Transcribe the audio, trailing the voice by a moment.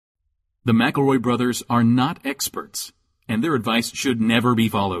The McElroy brothers are not experts, and their advice should never be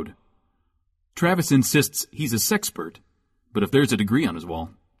followed. Travis insists he's a sexpert, but if there's a degree on his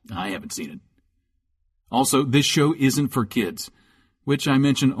wall, I haven't seen it. Also, this show isn't for kids, which I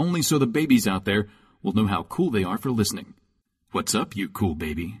mention only so the babies out there will know how cool they are for listening. What's up, you cool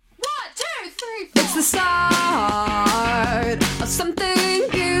baby? 1, 2, 3, 4. It's the start of something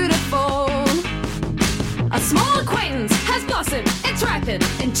beautiful. A small acquaintance has blossomed, it's ripened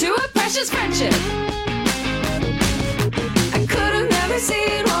into a precious friendship. I could have never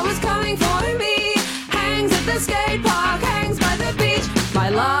seen what was coming for me. Hangs at the skate park, hangs by the beach. My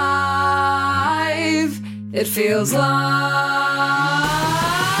life, it feels like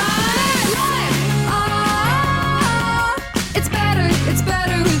it's better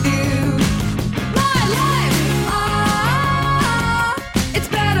with you. My life, it's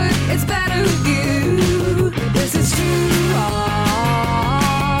better with you. This is true.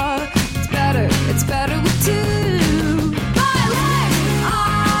 It's better with two. My life,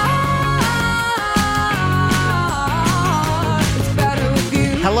 it's better with you.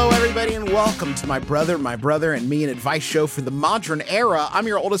 Hello, everybody, and welcome to My Brother, and Me, an advice show for the modern era. I'm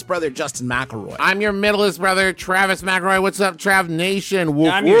your oldest brother, Justin McElroy. I'm your middlest brother, Travis McElroy. What's up, Trav Nation?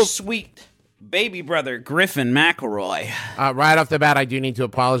 Woof, I'm woof. your sweet baby brother, Griffin McElroy. Right off the bat, I do need to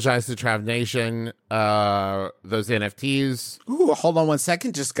apologize to Trav Nation. Those NFTs. Ooh, hold on one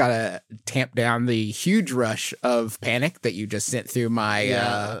second. Just gotta tamp down the huge rush of panic that you just sent through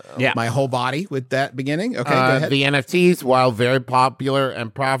my my whole body with that beginning. Okay, go ahead. The NFTs, while very popular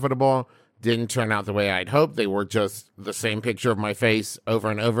and profitable, didn't turn out the way I'd hoped. They were just the same picture of my face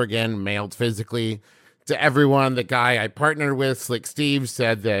over and over again, mailed physically to everyone. The guy I partnered with, Slick Steve,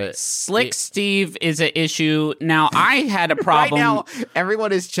 said that Steve is an issue. Now, I had a problem. Right now,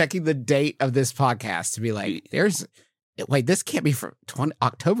 everyone is checking the date of this podcast to be like, wait, this can't be from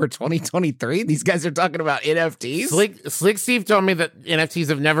October 2023? These guys are talking about NFTs? Slick Steve told me that NFTs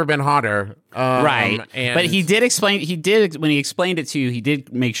have never been hotter. Right. But he did when he explained it to you, he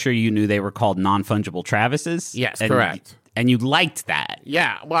did make sure you knew they were called non-fungible Travises. Yes, correct. And you liked that.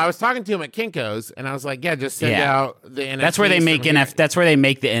 Yeah. Well, I was talking to him at Kinko's, and I was like, just send out the NFTs. That's where they make That's where they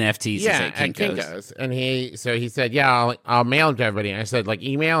make the NFTs. Yeah, at Kinko's. And he said, I'll mail them to everybody. And I said, like,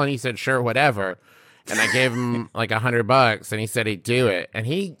 email? And he said, sure, whatever. And I gave him like $100, and he said he'd do it. And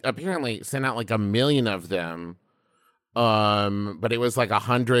he apparently sent out like 1 million of them. But it was like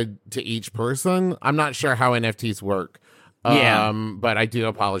 100 to each person. I'm not sure how NFTs work. But I do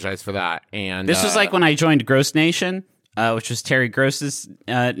apologize for that. And this was like when I joined Gross Nation, which was Terry Gross's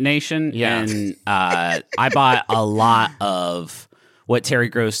nation. Yeah. And I bought a lot of what Terry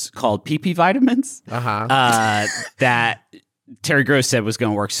Gross called PP vitamins. That Terry Gross said was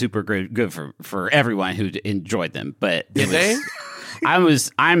going to work super good for everyone who enjoyed them. But did they?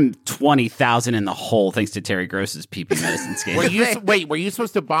 I'm 20,000 in the hole thanks to Terry Gross's PP medicine scheme. Were you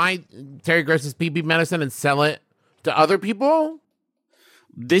supposed to buy Terry Gross's PP medicine and sell it to other people?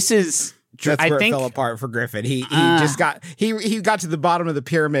 That's where it fell apart for Griffin. He got to the bottom of the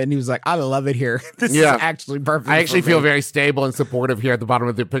pyramid and he was like, I love it here. This is actually perfect. I actually feel very stable and supportive here at the bottom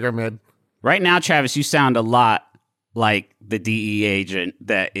of the pyramid. Right now, Travis, you sound a lot like the DEA agent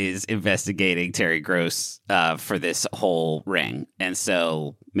that is investigating Terry Gross for this whole ring. And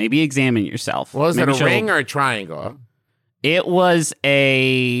so maybe examine yourself. Was it a ring or a triangle? It was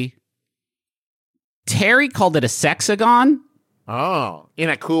Terry called it a sexagon. Oh, in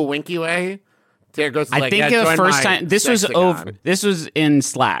a cool winky way? Terry Gross is I think the first time this was in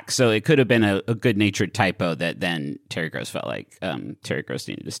Slack, so it could have been a good-natured typo that then Terry Gross felt like Terry Gross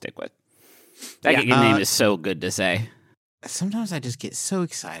needed to stick with. Your name is so good to say. Sometimes I just get so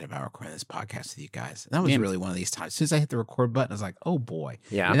excited about recording this podcast with you guys. That was really one of these times. As soon as I hit the record button, I was like, oh boy.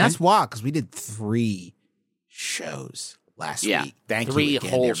 Yeah. And that's why, because we did 3 shows last week. Thank you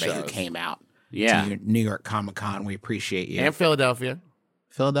again, everybody who came out to your New York Comic Con. We appreciate you. And Philadelphia,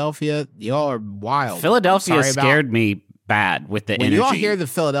 y'all are wild. Philadelphia scared me bad with the energy. Did you all hear the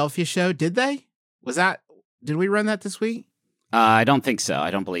Philadelphia show? Did they? Did we run that this week? I don't think so. I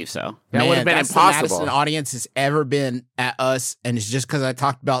don't believe so. That would have been impossible. The Madison audience has ever been at us, and it's just because I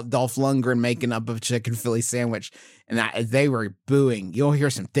talked about Dolph Lundgren making up a chicken Philly sandwich, and they were booing. You'll hear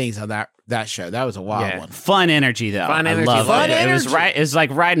some things on that show. That was a wild one. Fun energy, though. I love it. It was right. It's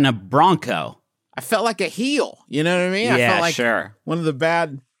like riding a Bronco. I felt like a heel. You know what I mean? Yeah, I felt like sure. One of the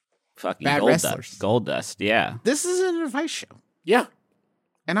bad wrestlers. Gold Dust. Yeah. This is an advice show. Yeah,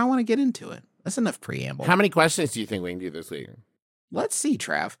 and I want to get into it. That's enough preamble. How many questions do you think we can do this week? Let's see,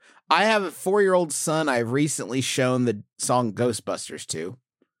 Trav. I have a 4-year-old son I've recently shown the song Ghostbusters to.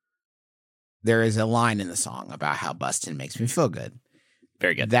 There is a line in the song about how busting makes me feel good.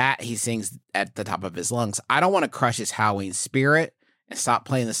 Very good. That he sings at the top of his lungs. I don't want to crush his Halloween spirit and stop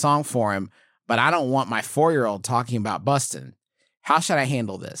playing the song for him, but I don't want my 4-year-old talking about busting. How should I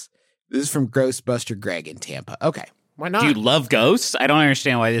handle this? This is from Ghostbuster Greg in Tampa. Okay. Why not? Do you love ghosts? I don't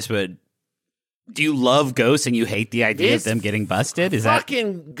understand why this would. Do you love ghosts and you hate the idea of them getting busted? Is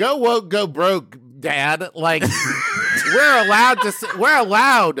fucking go woke, go broke, Dad? Like we're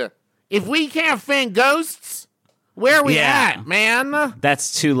allowed. If we can't find ghosts, where are we at, man?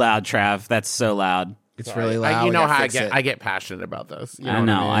 That's too loud, Trav. That's so loud. It's really loud. You know how I get passionate about this. You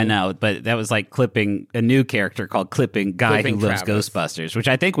know I know. But that was like clipping a new character called Clipping Guy Who Loves Ghostbusters, which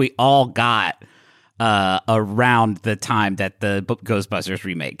I think we all got around the time that the Ghostbusters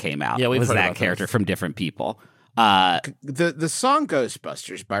remake came out. Yeah, we was that character from different people. The song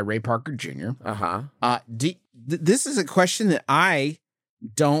Ghostbusters by Ray Parker Jr. This is a question that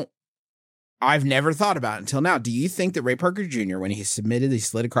I've never thought about until now. Do you think that Ray Parker Jr., when he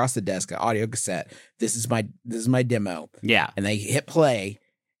slid across the desk an audio cassette, this is my demo. Yeah. And they hit play.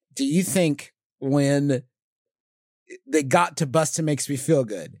 Do you think when they got to Bustin' Makes Me Feel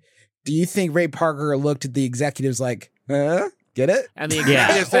Good, do you think Ray Parker looked at the executives like, get it? And the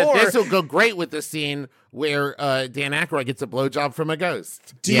executive said, this will go great with the scene where Dan Aykroyd gets a blowjob from a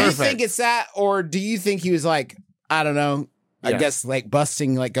ghost. Do you think it's that, or do you think he was like, I don't know, I guess like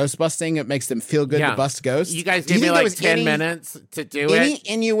busting, like ghost busting, it makes them feel good to bust ghosts? You guys gave me like 10 minutes to do it. Any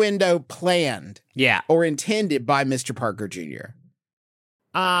innuendo planned or intended by Mr. Parker Jr.?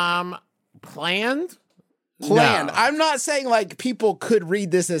 Planned? Planned. No. I'm not saying like people could read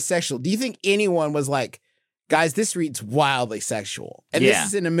this as sexual. Do you think anyone was like, guys, this reads wildly sexual? And this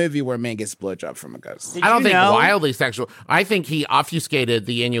is in a movie where a man gets a blowjob from a ghost. I don't think wildly sexual. I think he obfuscated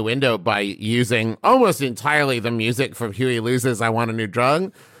the innuendo by using almost entirely the music from Huey Lewis's I Want a New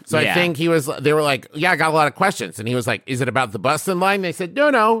Drug. So I think they were like, I got a lot of questions. And he was like, is it about the bustin' line? They said,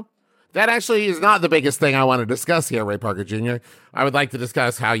 no. That actually is not the biggest thing I want to discuss here, Ray Parker Jr. I would like to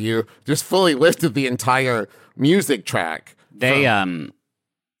discuss how you just fully lifted the entire music track. This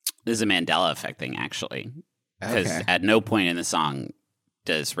is a Mandela effect thing, actually. Because at no point in the song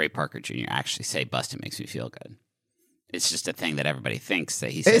does Ray Parker Jr. actually say "Bustin' Makes Me Feel Good." It's just a thing that everybody thinks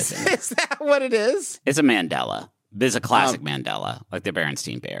that he says. Is that what it is? It's a Mandela. It's a classic Mandela, like the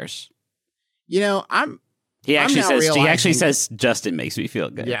Berenstain Bears. You know, He actually says Justin makes me feel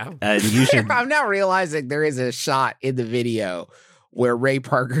good. Yeah. I'm now realizing there is a shot in the video where Ray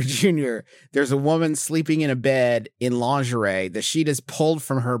Parker Jr., there's a woman sleeping in a bed in lingerie. The sheet is pulled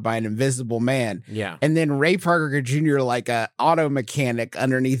from her by an invisible man. Yeah. And then Ray Parker Jr., like a auto mechanic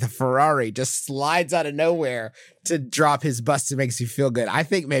underneath a Ferrari, just slides out of nowhere to drop his Bustin' Makes You Feel Good. I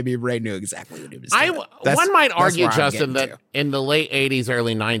think maybe Ray knew exactly what he was doing. One might argue, Justin, that in the late 80s,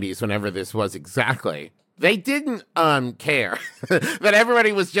 early 90s, whenever this was exactly, they didn't care that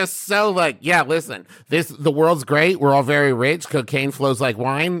everybody was just so like, yeah, listen, the world's great. We're all very rich. Cocaine flows like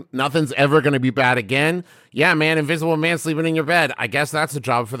wine. Nothing's ever going to be bad again. Yeah, man, invisible man sleeping in your bed. I guess that's a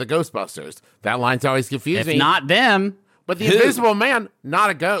job for the Ghostbusters. That line's always confusing. If not them. But the invisible man, not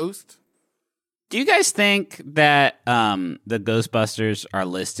a ghost. Do you guys think that the Ghostbusters are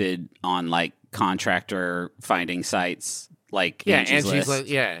listed on like contractor finding sites? Like Angie's List?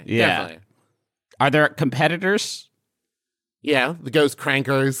 Definitely. Are there competitors? Yeah, the Ghost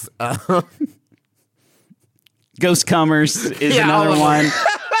Crankers. Ghost Cummers is another one.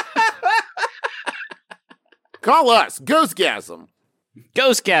 Call us, Ghostgasm.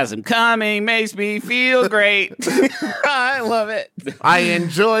 Ghostgasm coming makes me feel great. I love it. I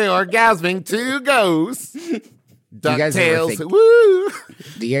enjoy orgasming to ghosts. DuckTales. Woo!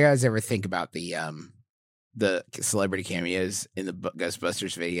 Do you guys ever think about the celebrity cameos in the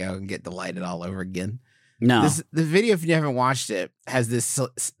Ghostbusters video and get delighted all over again? No. The video, if you haven't watched it, has this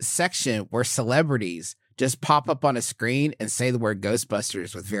section where celebrities just pop up on a screen and say the word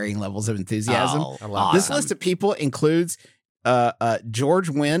Ghostbusters with varying levels of enthusiasm. Oh, awesome. This list of people includes George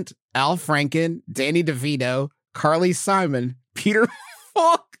Wendt, Al Franken, Danny DeVito, Carly Simon, Peter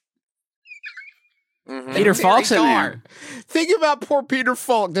Falk. Mm-hmm. Peter Falk's in there. Think about poor Peter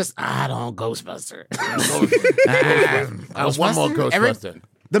Falk. Just, I don't Ghostbuster. One more Ghostbuster.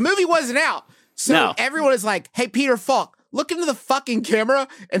 The movie wasn't out. So everyone is like, hey, Peter Falk, look into the fucking camera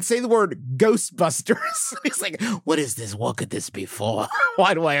and say the word Ghostbusters. He's like, what is this? What could this be for?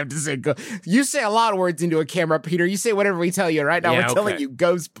 Why do I have to say You say a lot of words into a camera, Peter. You say whatever we tell you. Right now, we're telling you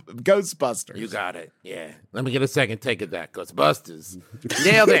Ghostbusters. You got it. Yeah. Let me get a second take of that. Ghostbusters.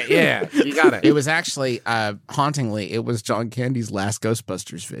 Nailed it. Yeah. You got it. It was actually, hauntingly, it was John Candy's last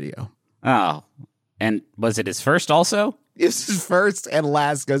Ghostbusters video. Oh. And was it his first also? It's his first and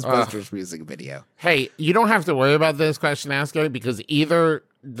last Ghostbusters music video. Hey, you don't have to worry about this question asker because either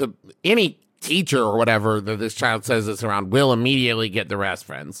any teacher or whatever that this child says is around will immediately get the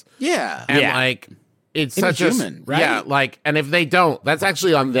reference. Yeah. And like it's Any such human, right? Yeah, like, and if they don't, that's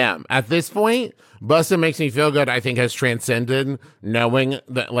actually on them. At this point, Bustin' Makes Me Feel Good, I think, has transcended knowing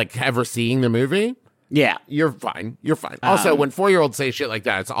that, like, ever seeing the movie. Yeah. You're fine. You're fine. Also, when 4-year-olds say shit like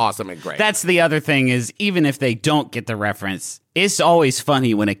that, it's awesome and great. That's the other thing is, even if they don't get the reference, it's always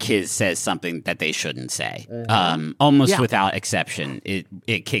funny when a kid says something that they shouldn't say. Almost without exception.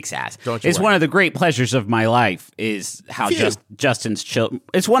 It kicks ass. It's one of the great pleasures of my life is how Justin's children...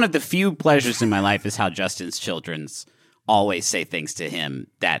 It's one of the few pleasures in my life is how Justin's children's always say things to him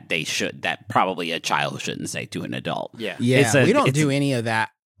that that probably a child shouldn't say to an adult. Yeah. We don't do any of that...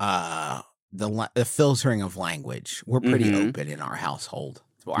 The filtering of language. We're pretty open in our household.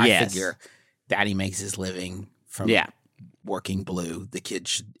 So I figure Daddy makes his living from working blue. The kid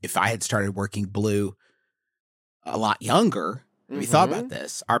should, if I had started working blue a lot younger, we thought about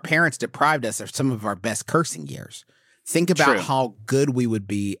this. Our parents deprived us of some of our best cursing years. Think about how good we would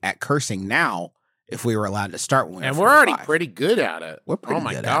be at cursing now if we were allowed to start when we were And we're already pretty good at it. We're pretty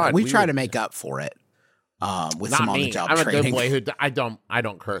good at it. We try to make up for it with some on-the-job training. I'm a good boy who I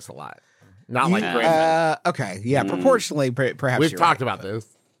don't curse a lot. Not like Grayson. Okay, yeah, proportionally, perhaps we've talked about this.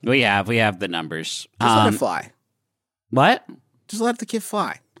 We have the numbers. Just let it fly. What? Just let the kid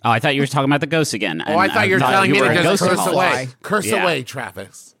fly. Oh, I thought you were talking about the ghost again. Oh, I thought you were telling me to just curse away. Curse away,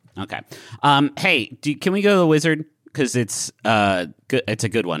 Travis. Okay. Hey, can we go to the wizard? Because it's good. It's a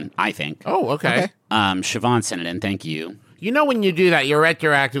good one, I think. Oh, okay. Siobhan sent it in. Thank you. You know, when you do that, you're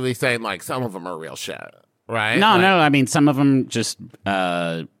retroactively saying like some of them are real shit, right? No. I mean, some of them just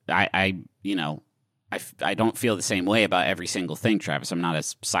I don't feel the same way about every single thing, Travis. I'm not a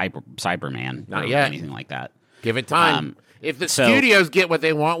Cyberman not or yet. anything like that. Give it time. If the studios get what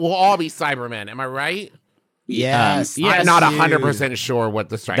they want, we'll all be Cybermen. Am I right? Yes. I'm not 100% sure what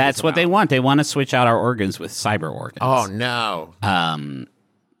the strike That's is what about. they want. They want to switch out our organs with cyber organs. Oh, no.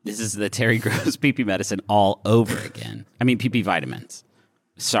 This is the Terry Gross PP medicine all over again. I mean, PP vitamins.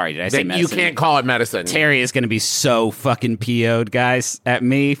 Sorry, did I say medicine? You can't call it medicine. Terry is going to be so fucking PO'd, guys, at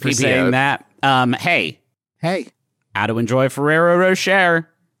me for saying that. Hey. How to enjoy Ferrero Rocher.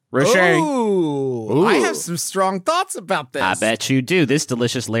 Ooh, I have some strong thoughts about this. I bet you do. This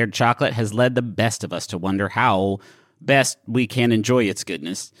delicious layered chocolate has led the best of us to wonder how best we can enjoy its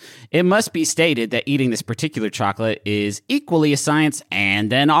goodness. It must be stated that eating this particular chocolate is equally a science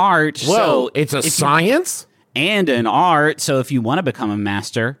and an art. Whoa, so it's a science? And an art. So if you want to become a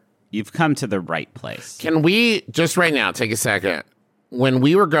master, you've come to the right place. Can we just right now take a second? When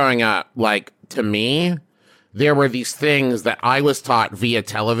we were growing up, like to me, there were these things that I was taught via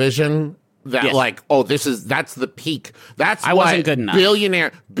television that like, oh, that's the peak. That's I why wasn't good enough.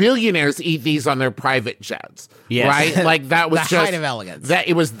 Billionaires eat these on their private jets. Yes. Right? Like that was The just height of elegance. That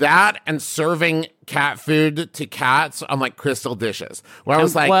it was that and serving cat food to cats on like crystal dishes. Where I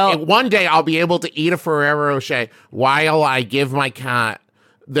was like, one day I'll be able to eat a Ferrero Rocher while I give my cat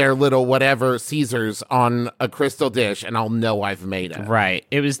their little whatever Caesars on a crystal dish, and I'll know I've made it. Right.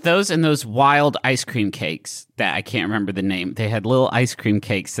 It was those and those wild ice cream cakes that I can't remember the name. They had little ice cream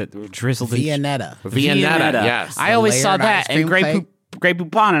cakes that were drizzled in Viennetta, yes. I always saw that and Grey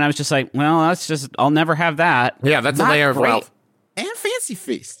Poupon, and I was just like, well, I'll never have that. Yeah, that's a layer of wealth. And Fancy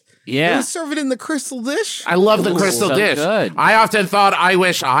Feast. Yeah. It was served in the crystal dish. I love the crystal so dish. Good. I often thought I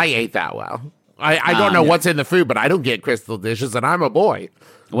wish I ate that well. I don't know what's in the food, but I don't get crystal dishes, and I'm a boy.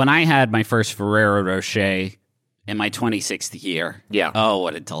 When I had my first Ferrero Rocher in my 26th year, oh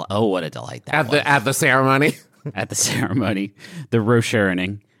what a delight that was. At the ceremony, at the ceremony, the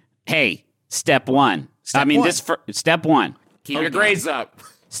Rochering. Hey, step one. Step one. Keep your grades up.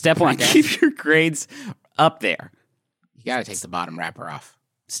 Step one. Keep your grades up there. You got to take the bottom wrapper off.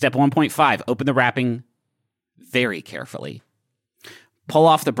 Step 1.5. Open the wrapping very carefully. Pull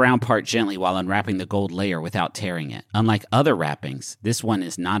off the brown part gently while unwrapping the gold layer without tearing it. Unlike other wrappings, this one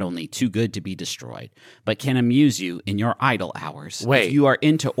is not only too good to be destroyed, but can amuse you in your idle hours if you are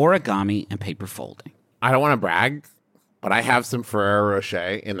into origami and paper folding. I don't want to brag, but I have some Ferrero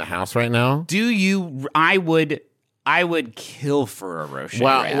Rocher in the house right now. Do you? I would kill Ferrero Rocher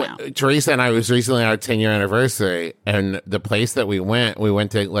right now. Teresa and I was recently our 10-year anniversary, and the place that we went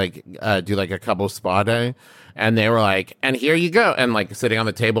to like do like a couple spa day. And they were like, and here you go. And like sitting on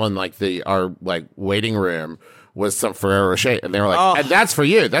the table in like our like waiting room was some Ferrero Rocher. And they were like, and that's for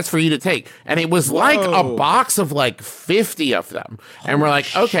you. That's for you to take. And it was like a box of like 50 of them. And we're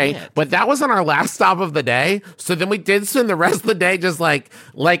like, okay, but that wasn't our last stop of the day. So then we did spend the rest of the day just like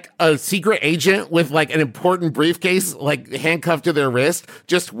a secret agent with like an important briefcase, like handcuffed to their wrist,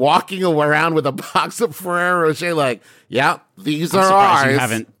 just walking around with a box of Ferrero Rocher, like, yeah, these are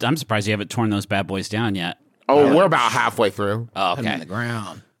ours. I'm surprised you haven't torn those bad boys down yet. Oh, we're about halfway through. Oh, okay. Put them in the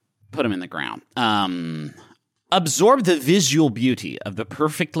ground. Put them in the ground. Absorb the visual beauty of the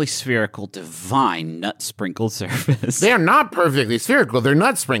perfectly spherical, divine nut sprinkled surface. They are not perfectly spherical. They're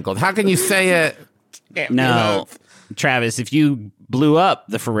nut sprinkled. How can you say it? No, Travis, if you blew up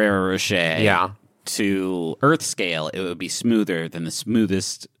the Ferrero Rocher to Earth scale, it would be smoother than the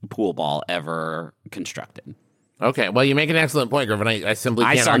smoothest pool ball ever constructed. Okay, well, you make an excellent point, Griffin. I simply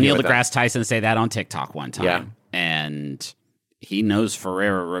can't I saw argue Neil with deGrasse Tyson say that on TikTok one time. Yeah. And he knows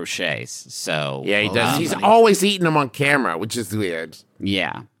Ferrero Rochers, so... Yeah, he does. He's always eating them on camera, which is weird.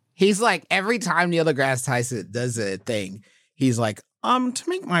 Yeah. He's like, every time Neil deGrasse Tyson does a thing, he's like, to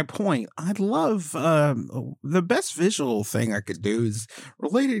make my point, I'd love, the best visual thing I could do is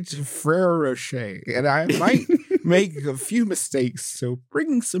related to Ferrero Rocher, and I might make a few mistakes, so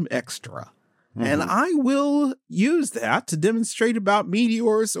bring some extra. Mm-hmm. And I will use that to demonstrate about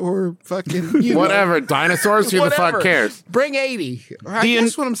meteors or fucking whatever, dinosaurs. Who the fuck cares? Bring 80. I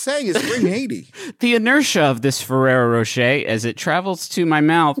guess what I'm saying is bring 80. The inertia of this Ferrero Rocher as it travels to my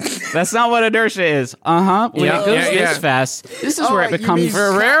mouth. That's not what inertia is. When it goes this fast, this is where it becomes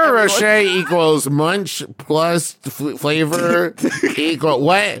Ferrero Rocher equals munch plus flavor equal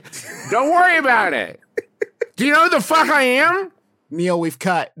what? Don't worry about it. Do you know who the fuck I am? Neil, we've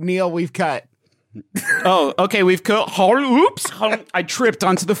cut. Oh, okay, we've cut. Oops, I tripped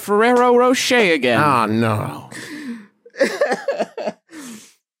onto the Ferrero Rocher again. Oh, no.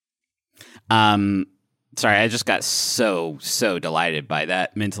 Sorry, I just got so delighted by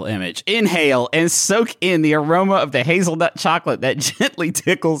that mental image. Inhale and soak in the aroma of the hazelnut chocolate that gently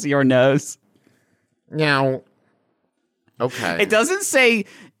tickles your nose. Now, okay. It doesn't say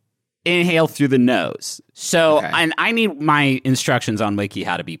inhale through the nose. So, and I need my instructions on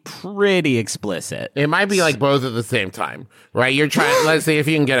WikiHow to be pretty explicit. It might be like both at the same time, right? You're trying, let's see if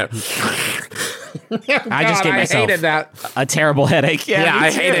you can get it. I just gave myself a terrible headache. Yeah,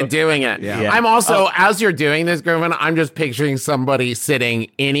 I hated doing it. Yeah. I'm also, as you're doing this, Griffin, I'm just picturing somebody sitting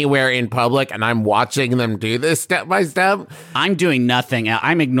anywhere in public and I'm watching them do this step by step. I'm doing nothing.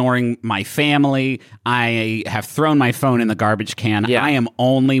 I'm ignoring my family. I have thrown my phone in the garbage can. Yeah. I am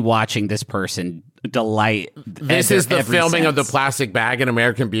only watching this person delight. This is the filming of the plastic bag in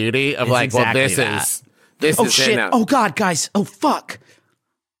American Beauty of this is shit. Oh God, guys. Oh fuck.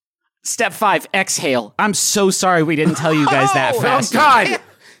 Step 5, exhale. I'm so sorry we didn't tell you guys that fast. Oh, God.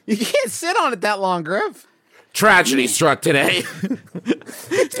 You can't sit on it that long, Griff. Tragedy struck today.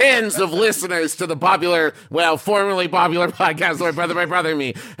 Tens of listeners to the formerly popular podcast, My Brother and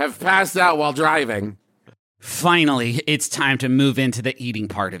Me, have passed out while driving. Finally, it's time to move into the eating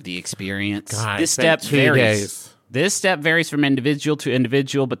part of the experience. God, this step varies. Days. This step varies from individual to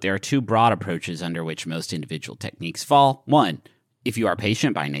individual, but there are two broad approaches under which most individual techniques fall. 1, if you are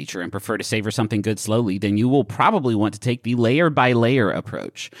patient by nature and prefer to savor something good slowly, then you will probably want to take the layer-by-layer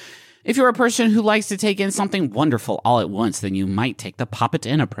approach. If you're a person who likes to take in something wonderful all at once, then you might take the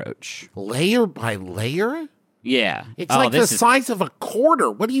pop-it-in approach. Layer by layer? Yeah. It's like the size of a quarter.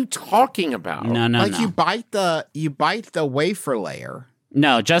 What are you talking about? No. Like you bite the wafer layer.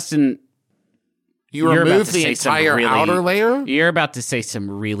 No, Justin, you remove the entire outer layer? You're about to say some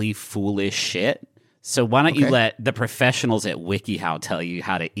really foolish shit. So why don't you let the professionals at WikiHow tell you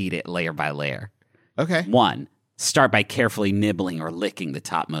how to eat it layer by layer? Okay. 1, start by carefully nibbling or licking the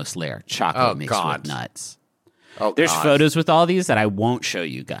topmost layer, chocolate mixed with nuts. There's photos with all these that I won't show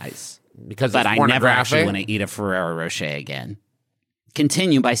you guys. But I never actually want to eat a Ferrero Rocher again.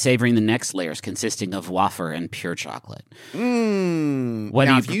 Continue by savoring the next layers consisting of wafer and pure chocolate.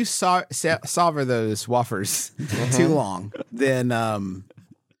 Now, if you savor those wafers too long, then...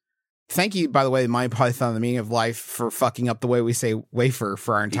 Thank you, by the way, Monty Python, The Meaning of Life, for fucking up the way we say wafer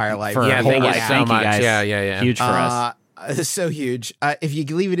for our entire life. Thank you so much. Guys. Yeah. Huge for us. It's so huge. If you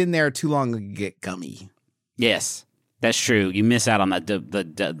leave it in there too long, it'll get gummy. Yes, that's true. You miss out on the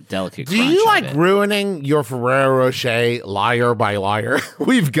delicate crunch. Do you like ruining your Ferrero Rocher layer by layer?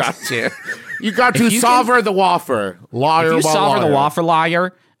 We've got to. You got to savor the wafer layer by layer. If you savor the wafer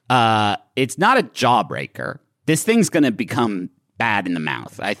layer, it's not a jawbreaker. This thing's going to become bad in the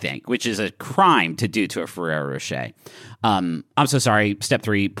mouth, I think, which is a crime to do to a Ferrero Rocher. I'm so sorry. Step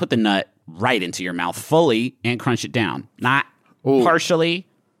 3, put the nut right into your mouth fully and crunch it down. Not partially,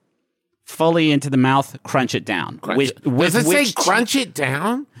 fully into the mouth, crunch it down. Does it say crunch it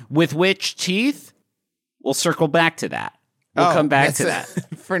down? With which teeth? We'll circle back to that. We'll come back to that.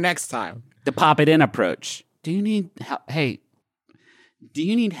 For next time. The pop it in approach. Do you need help? Hey, do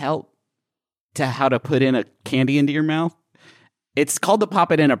you need help to how to put in a candy into your mouth? It's called the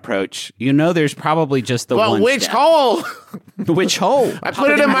pop it in approach. You know there's probably just the one which step. hole? Which hole? I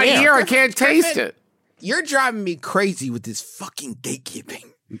put it in my ear. I can't taste it. You're driving me crazy with this fucking gatekeeping.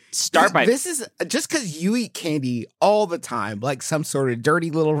 This is just because you eat candy all the time, like some sort of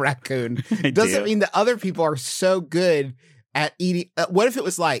dirty little raccoon, doesn't mean that other people are so good at eating. What if it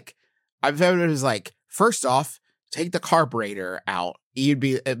was like, I bet it was like, first off, take the carburetor out.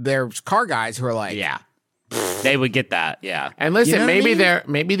 There's car guys who are like, yeah. They would get that, yeah. And listen, maybe there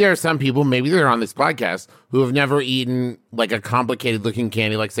are some people, maybe they're on this podcast who have never eaten like a complicated looking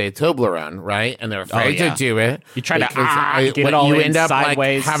candy, like say a Toblerone, right? And they're afraid to do it. You try to get it all you in end up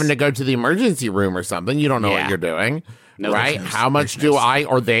sideways. like having to go to the emergency room or something. You don't know what you're doing, right? How much do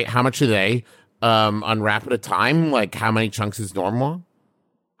they unwrap at a time? Like how many chunks is normal?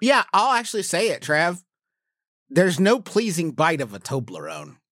 Yeah, I'll actually say it, Trav. There's no pleasing bite of a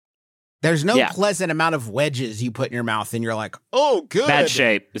Toblerone. There's no pleasant amount of wedges you put in your mouth and you're like, oh, good. Bad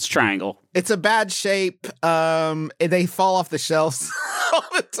shape. It's triangle. It's a bad shape. They fall off the shelves all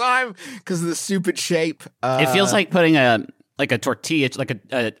the time because of the stupid shape. It feels like putting a tortilla, like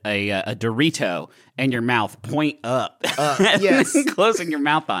a Dorito in your mouth, point up. Yes. Closing your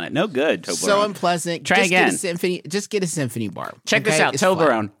mouth on it. No good, Toblerone. So unpleasant. Try again. Just get a symphony bar. Check this out,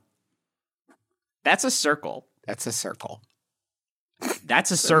 Toblerone. That's a circle. That's a circle. That's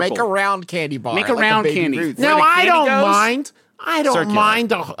a circle. Make a round candy bar. Make a round candy. No, I don't mind. I don't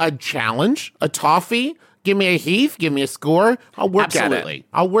mind a challenge, a toffee. Give me a Heath. Give me a score. I'll work at it.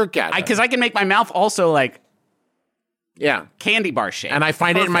 I'll work at it. Because I can make my mouth also like candy bar shape. And I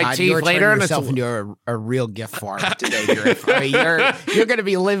find it in my teeth later. And yourself into a real gift farm today. You're going to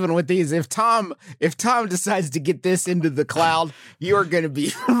be living with these. If Tom decides to get this into the cloud, you're going to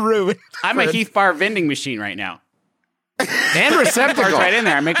be ruined. I'm a Heath bar vending machine right now. And receptacles right in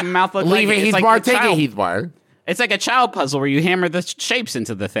there. I make my mouth look leave like a Heath bar, take a Heath bar. It's like a child puzzle where you hammer the shapes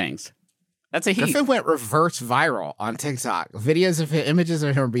into the things. That's a Heath. Griffin went reverse viral on TikTok. Images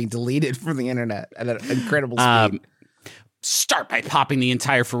of him being deleted from the internet at an incredible speed. Start by popping the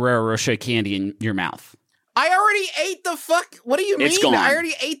entire Ferrero Rocher candy in your mouth. I already ate the fuck. What do you mean? It's gone. I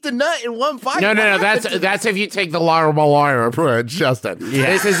already ate the nut in one bite. No. That's if you take the Lara approach, Justin. Yeah.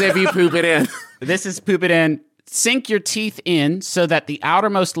 This is if you poop it in. This is poop it in. Sink your teeth in so that the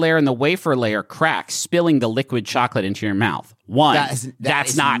outermost layer and the wafer layer cracks, spilling the liquid chocolate into your mouth.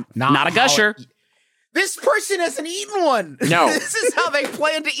 That's not a gusher. This person hasn't eaten one. No. This is how they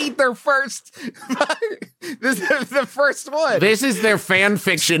plan to eat their first. This is the first one. This is their fan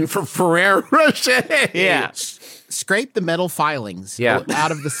fiction for Ferrero Rocher. Yeah. Scrape the metal filings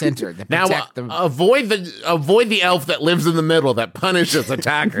out of the center. Now, avoid the elf that lives in the middle that punishes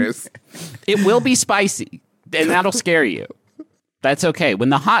attackers. It will be spicy, and that'll scare you. That's okay. When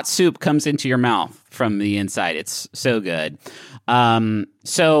the hot soup comes into your mouth from the inside, it's so good.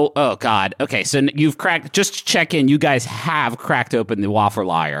 Oh God. Okay. So you've cracked, just to check in, you guys have cracked open the waffle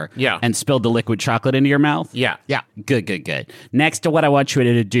liar. Yeah. And spilled the liquid chocolate into your mouth. Yeah. Yeah. Good. Next to what I want you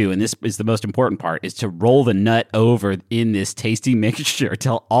to do, and this is the most important part, is to roll the nut over in this tasty mixture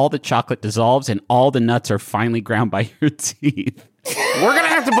till all the chocolate dissolves and all the nuts are finally ground by your teeth. We're going to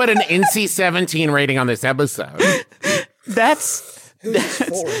have to put an NC-17 rating on this episode. That's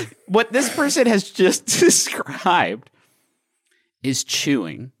what this person has just described is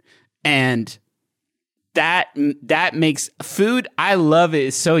chewing, and that makes food. I love it.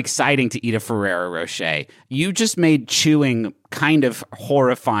 It's so exciting to eat a Ferrero Rocher. You just made chewing kind of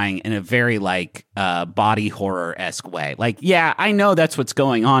horrifying in a very like body horror-esque way. Like, yeah, I know that's what's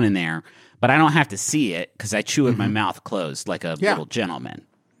going on in there, but I don't have to see it because I chew with my mouth closed like a little gentleman.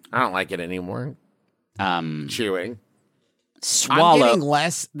 I don't like it anymore. Chewing. Swallow. I'm getting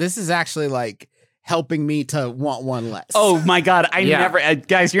less. This is actually like helping me to want one less. Oh my God. I never,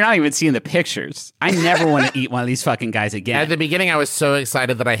 guys, you're not even seeing the pictures. I never want to eat one of these fucking guys again. At the beginning, I was so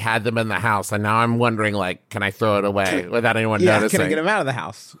excited that I had them in the house. And now I'm wondering, like, can I throw it away without anyone noticing? Can I get them out of the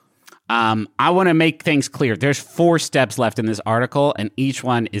house? I want to make things clear. There's 4 steps left in this article, and each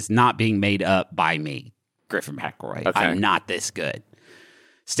one is not being made up by me, Griffin McElroy. Okay. I'm not this good.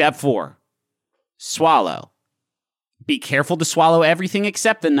 Step 4, swallow. Be careful to swallow everything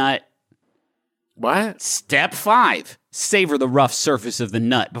except the nut. What? Step 5, savor the rough surface of the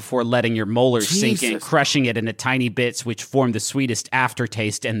nut before letting your molars sink in, crushing it into tiny bits which form the sweetest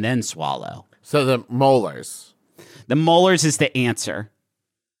aftertaste, and then swallow. So the molars. The molars is the answer.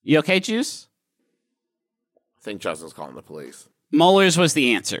 You okay, Juice? I think Justin's calling the police. Molars was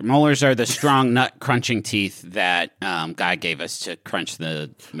the answer. Molars are the strong nut crunching teeth that God gave us to crunch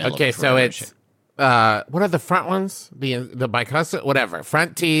the middle. Okay, of the so it's what are the front ones? The bicuspid, whatever.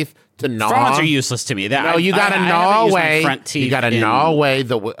 Front teeth to gnaw. Front ones are useless to me. You got to gnaw away. You got to gnaw away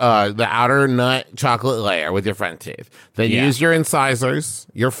the outer nut chocolate layer with your front teeth. Then use your incisors,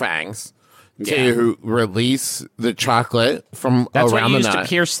 your fangs, to release the chocolate from That's around what you the use nut. to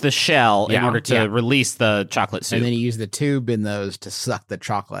pierce the shell in order to release the chocolate soup. And then you use the tube in those to suck the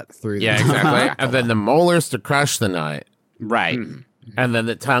chocolate through. Yeah, exactly. And then the molars to crush the nut. Right. And then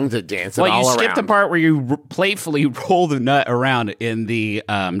the tongue to dance it all around. Well, you skip the part where you playfully roll the nut around in the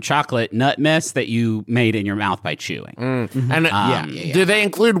chocolate nut mess that you made in your mouth by chewing. And do they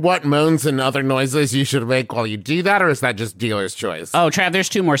include what moans and other noises you should make while you do that, or is that just dealer's choice? Oh, Trav, there's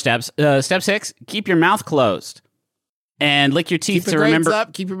 2 more steps. Step 6, keep your mouth closed. And lick your teeth to remember.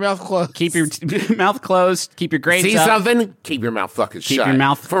 Up, keep your mouth closed. Keep your mouth closed. Keep your grades up. See something? Keep your mouth fucking shut. Keep your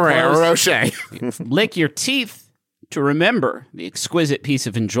mouth Ferrero Rocher. Lick your teeth to remember the exquisite piece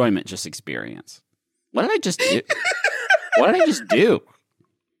of enjoyment just experienced. What did I just do? What did I just do?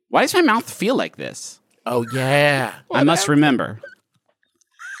 Why does my mouth feel like this? Oh, yeah. I must remember.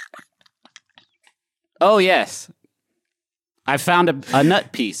 Oh, yes. I found a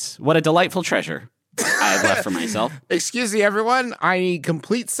nut piece. What a delightful treasure I have left for myself. Excuse me, everyone. I need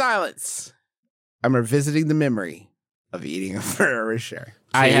complete silence. I'm revisiting the memory of eating a Ferrero Rocher.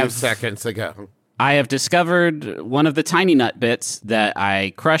 2 seconds ago. I have discovered one of the tiny nut bits that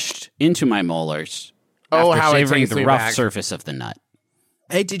I crushed into my molars after savoring the rough surface of the nut.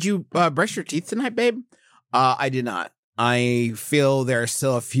 Hey, did you brush your teeth tonight, babe? I did not. I feel there are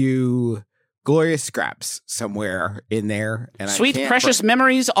still a few glorious scraps somewhere in there. And Sweet, precious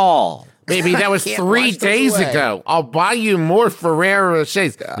memories all. Baby, that was 3 days ago. I'll buy you more Ferrero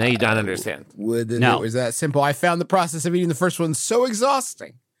Rochers. Now you don't understand. It was that simple. I found the process of eating the first one so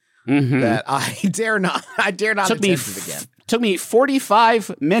exhausting. That I dare not attempt it again. Took me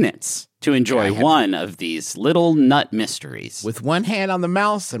 45 minutes to enjoy one of these little nut mysteries. With one hand on the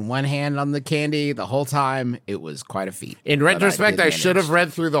mouse and one hand on the candy the whole time, it was quite a feat. In retrospect, I should have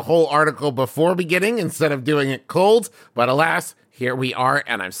read through the whole article before beginning instead of doing it cold, but alas, here we are,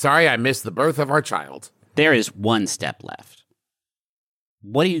 and I'm sorry I missed the birth of our child. There is 1 step left.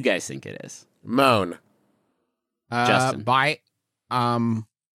 What do you guys think it is? Moan. Justin. Bite.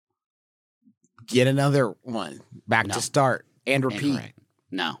 Get another one. Back to start. And repeat. Incorrect.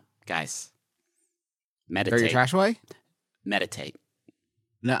 No, guys. Meditate. Throw your trash away? Meditate.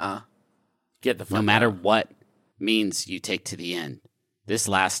 Nuh-uh. Get the fuck No matter out. what means you take to the end, this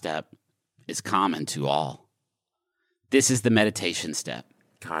last step is common to all. This is the meditation step.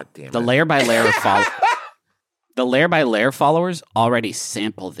 God damn it. The layer by layer followers already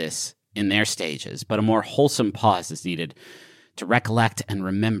sample this in their stages, but a more wholesome pause is needed to recollect and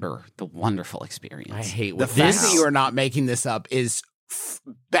remember the wonderful experience. I hate the fact that you are not making this up is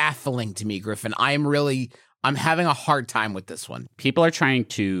baffling to me, Griffin. I'm having a hard time with this one. People are trying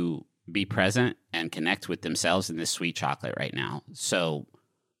to be present and connect with themselves in this sweet chocolate right now. So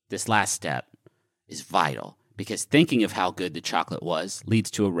this last step is vital because thinking of how good the chocolate was leads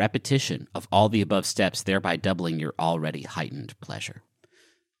to a repetition of all the above steps, thereby doubling your already heightened pleasure.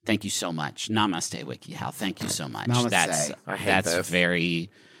 Thank you so much. Namaste, WikiHow. Thank you so much. Namaste. That's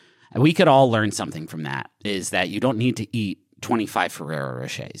very... We could all learn something from that, is that you don't need to eat 25 Ferrero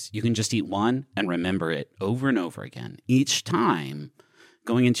Rochers. You can just eat one and remember it over and over again, each time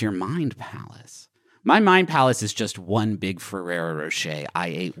going into your mind palace. My mind palace is just one big Ferrero Rocher I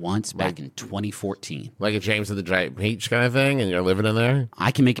ate once back in 2014. Like a James of the Giant Peach kind of thing, and you're living in there?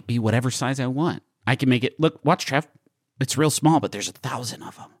 I can make it be whatever size I want. I can make it... Look, watch, Trev. It's real small, but there's 1,000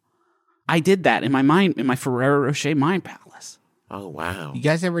 of them. I did that in my Ferrero Rocher mind palace. Oh, wow. You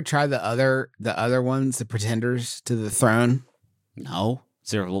guys ever try the other ones, the Pretenders to the Throne? No.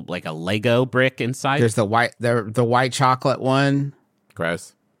 Is there like a Lego brick inside? There's the white chocolate one.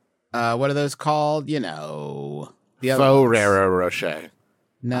 Gross. What are those called? You know, the other Ferrero Rocher.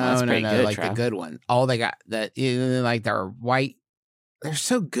 No, Oh, no, good, like Trav. the good one. Oh, they got that. Like they're white. They're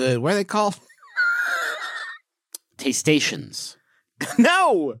so good. What are they called? Tastations.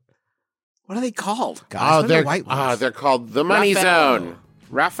 No. What are they called? Guys, Oh, what are the white ones? they're called the Money Zone.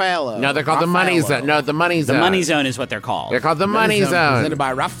 Raffaello. No, they're called the Money Zone. No, the Money Zone. The Money Zone is what they're called. They're called the Money Zone. Presented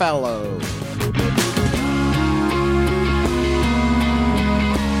by Raffaello.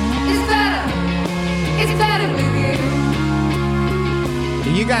 It's better with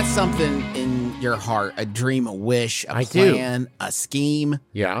you. You got something in your heart, a dream, a wish, a I do. plan, a scheme,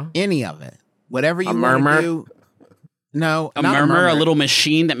 Yeah. any of it. Whatever you want murmur? to do. No, a murmur, a little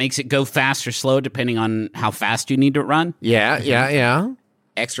machine that makes it go fast or slow depending on how fast you need to run. Yeah.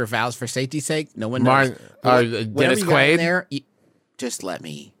 Extra valves for safety's sake. No one knows. Dennis Quaid. There, just let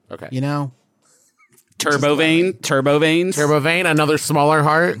me. Okay. Turbovane, another smaller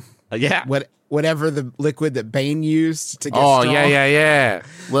heart. Yeah. Whatever the liquid that Bane used to get strong. Yeah.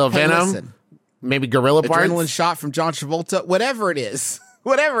 Little Venom. Listen, maybe gorilla parts. Adrenaline shot from John Travolta. Whatever it is.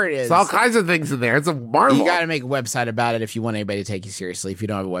 It's all kinds of things in there. It's a marvel. You got to make a website about it if you want anybody to take you seriously. If you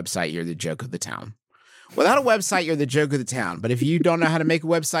don't have a website, you're the joke of the town. Without a website, you're the joke of the town. But if you don't know how to make a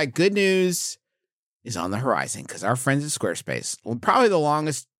website, good news is on the horizon because our friends at Squarespace, probably the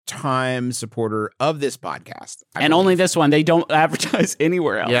longest time supporter of this podcast. And only this one. They don't advertise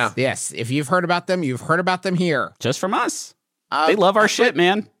anywhere else. Yeah. Yes. If you've heard about them, you've heard about them here. Just from us. They love our shit,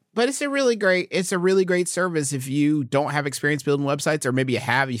 man. But it's a really great service if you don't have experience building websites, or maybe you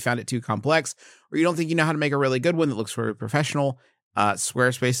have, you found it too complex, or you don't think you know how to make a really good one that looks very professional.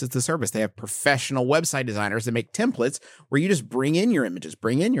 Squarespace is the service. They have professional website designers that make templates where you just bring in your images,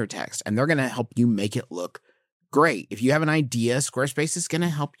 bring in your text, and they're going to help you make it look great. If you have an idea, Squarespace is going to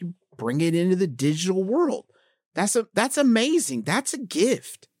help you bring it into the digital world. That's amazing. That's a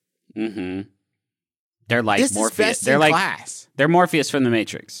gift. Mm-hmm. They're like this Morpheus. They're like class. They're Morpheus from the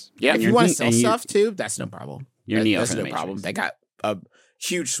Matrix. Yeah, if you want to sell stuff too, that's no problem. You're Neo that's from the no Matrix. problem. They got a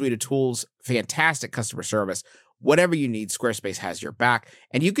huge suite of tools, fantastic customer service. Whatever you need, Squarespace has your back.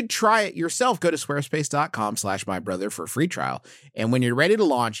 And you could try it yourself. Go to squarespace.com/mybrother for a free trial. And when you're ready to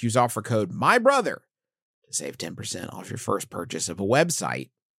launch, use offer code MYBROTHER to save 10% off your first purchase of a website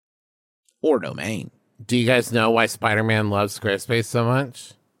or domain. Do you guys know why Spider-Man loves Squarespace so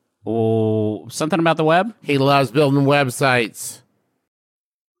much? Oh, something about the web? He loves building websites.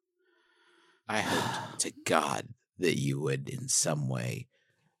 I hope to God that you would in some way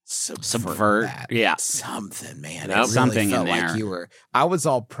subvert that. Yeah, something, man. Nope. It something really felt in there. like you were. I was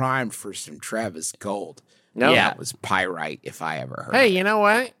all primed for some Travis Gold. No, Yeah. That was pyrite if I ever heard. Hey, it. you know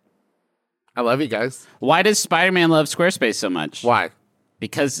what? I love you guys. Why does Spider-Man love Squarespace so much? Why?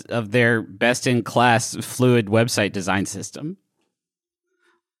 Because of their best-in-class fluid website design system.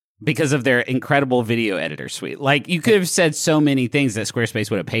 Because of their incredible video editor suite. Like, you could have said so many things that Squarespace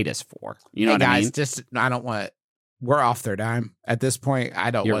would have paid us for. You know what guys, I mean? Just I don't want. We're off their dime at this point.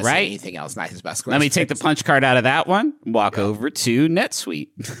 I don't You're want to say right. anything else nice about Squarespace. Let me take the punch card out of that one. Walk over to NetSuite.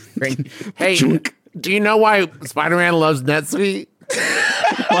 Hey, do you know why Spider-Man loves NetSuite?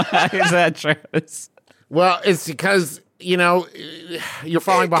 Why is that, Travis? Well, it's because, you're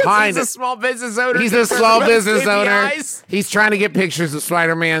falling behind. He's a small business owner. He's a small business owner. He's trying to get pictures of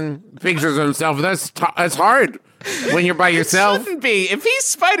Spider-Man, pictures of himself. That's hard when you're by yourself. It shouldn't be. If he's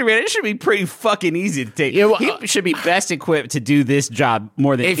Spider-Man, it should be pretty fucking easy to take. He should be best equipped to do this job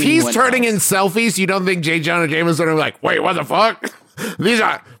more than if anyone he's turning else. in selfies, you don't think J. Jonah Jameson are like, wait, what the fuck?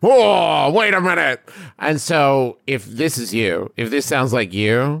 Wait a minute. And so if this is you, if this sounds like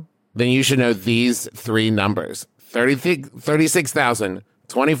you, then you should know these three numbers. 36,000,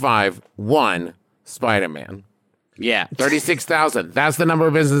 25, 1, Spider-Man. Yeah. 36,000. That's the number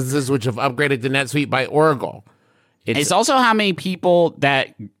of businesses which have upgraded to NetSuite by Oracle. It's also how many people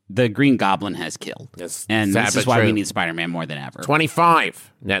that the Green Goblin has killed. Yes, and sad this is but why true. we need Spider-Man more than ever.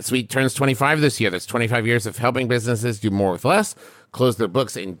 25. NetSuite turns 25 this year. That's 25 years of helping businesses do more with less, close their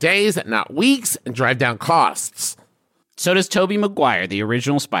books in days, not weeks, and drive down costs. So does Tobey Maguire, the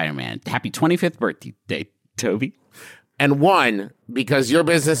original Spider-Man. Happy 25th birthday, Toby. And 1, because your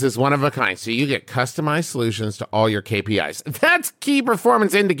business is one of a kind, so you get customized solutions to all your KPIs. That's key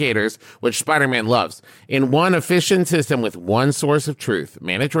performance indicators, which Spider-Man loves. In one efficient system with one source of truth,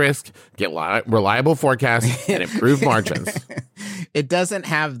 manage risk, get reliable forecasts, and improve margins. It doesn't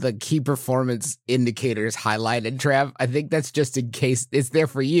have the key performance indicators highlighted, Trav. I think that's just in case it's there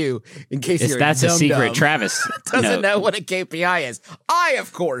for you, in case you're That's a secret, dum-dum. Travis. Doesn't know what a KPI is. I,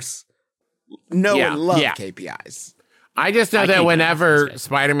 of course, know and love KPIs. I just know that whenever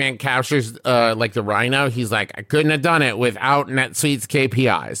Spider-Man captures like the Rhino, he's like, I couldn't have done it without NetSuite's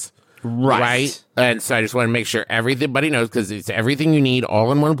KPIs. Right? And so I just want to make sure everybody knows, because it's everything you need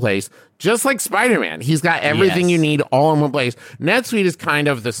all in one place. Just like Spider-Man. He's got everything you need all in one place. NetSuite is kind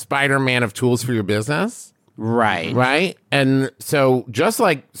of the Spider-Man of tools for your business. Right. Right? And so just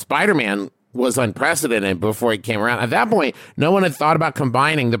like Spider-Man was unprecedented before he came around. At that point, no one had thought about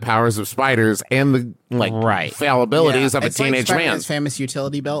combining the powers of spiders and the fallibilities of a teenage man. His famous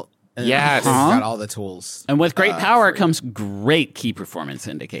utility belt. And Yes. It's got all the tools. And with great power comes great key performance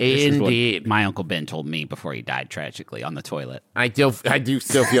indicators. is what Indeed. my Uncle Ben told me before he died tragically on the toilet. I do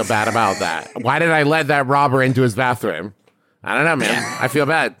still feel bad about that. Why did I let that robber into his bathroom? I don't know, man. I feel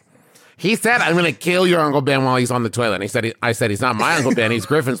bad. He said, I'm going to kill your Uncle Ben while he's on the toilet. And I said, he's not my Uncle Ben. He's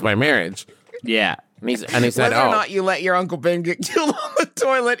Griffin's by marriage. Yeah. And he said, whether or not you let your Uncle Ben get killed on the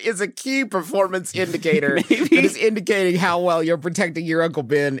toilet is a key performance indicator that is indicating how well you're protecting your Uncle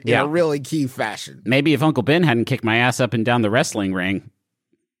Ben in a really key fashion. Maybe if Uncle Ben hadn't kicked my ass up and down the wrestling ring.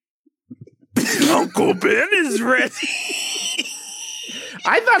 Uncle Ben is ready.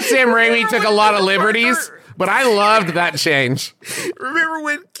 I thought Sam Raimi took a lot of liberties, but I loved that change. Remember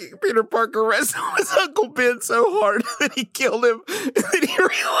when Peter Parker wrestled his Uncle Ben so hard that he killed him, and then he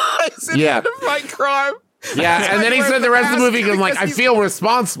realized he had to fight crime? Yeah, and then he said the rest of the movie, he was like, I feel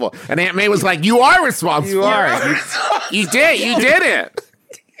responsible. And Aunt May was like, you are responsible. You are. You did it.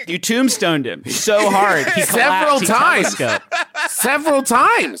 You tombstoned him so hard. Several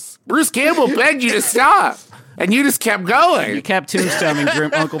times. Bruce Campbell begged you to stop. And you just kept going. You kept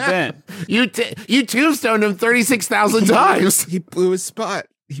tombstoning Uncle Ben. You tombstoned him 36,000 times. He blew his spot.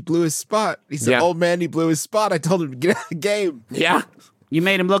 He said, old man, he blew his spot. I told him to get out of the game. Yeah. You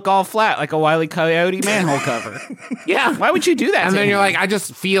made him look all flat like a Wile E. Coyote manhole cover. Yeah. Why would you do that? And then you're like, I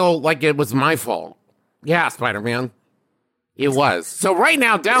just feel like it was my fault. Yeah, Spider-Man. It was. So right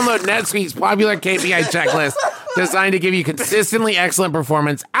now, download NetSuite's popular KPI checklist designed to give you consistently excellent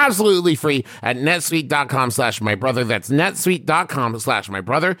performance absolutely free at netsuite.com/mybrother. That's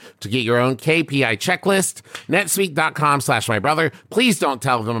netsuite.com/mybrother to get your own KPI checklist. netsuite.com/mybrother. Please don't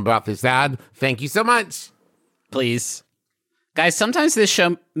tell them about this ad. Thank you so much. Please. Guys, sometimes this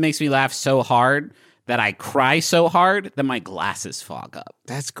show makes me laugh so hard that I cry so hard that my glasses fog up.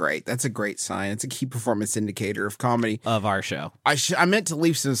 That's great. That's a great sign. It's a key performance indicator of comedy. Of our show. I meant to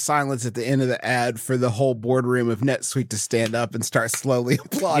leave some silence at the end of the ad for the whole boardroom of NetSuite to stand up and start slowly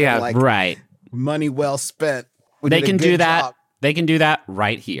applauding. Yeah, like, right. Money well spent. They can do that. Job. They can do that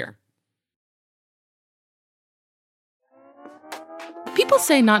right here. People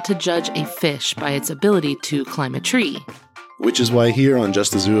say not to judge a fish by its ability to climb a tree. Which is why here on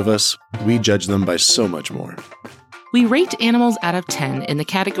Just the Zoo of Us, we judge them by so much more. We rate animals out of 10 in the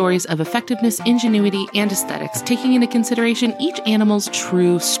categories of effectiveness, ingenuity, and aesthetics, taking into consideration each animal's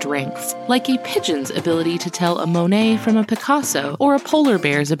true strengths, like a pigeon's ability to tell a Monet from a Picasso, or a polar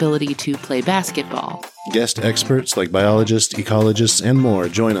bear's ability to play basketball. Guest experts like biologists, ecologists, and more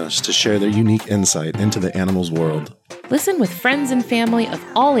join us to share their unique insight into the animal's world. Listen with friends and family of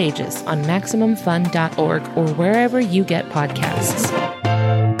all ages on MaximumFun.org or wherever you get podcasts.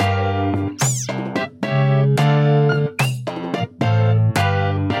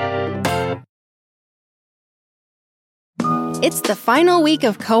 It's the final week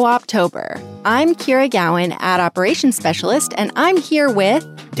of Co-Optober. I'm Kira Gowan, Ad Operations Specialist, and I'm here with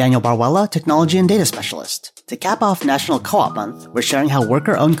Daniel Barwella, Technology and Data Specialist. To cap off National Co-op Month, we're sharing how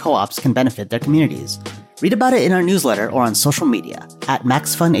worker-owned co-ops can benefit their communities. Read about it in our newsletter or on social media at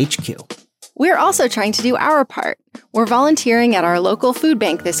MaxFunHQ. We're also trying to do our part. We're volunteering at our local food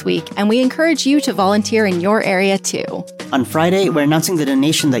bank this week, and we encourage you to volunteer in your area too. On Friday, we're announcing the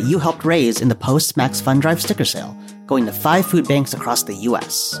donation that you helped raise in the post-Max Fun Drive sticker sale, going to 5 food banks across the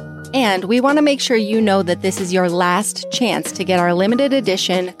U.S. And we want to make sure you know that this is your last chance to get our limited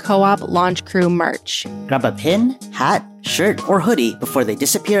edition Co-op Launch Crew merch. Grab a pin, hat, shirt, or hoodie before they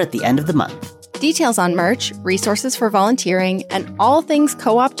disappear at the end of the month. Details on merch, resources for volunteering, and all things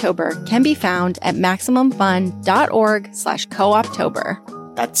Co-Optober can be found at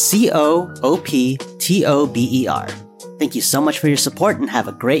MaximumFun.org/Co-Optober. That's COOPTOBER. Thank you so much for your support and have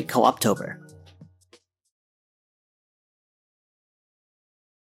a great Co-Optober.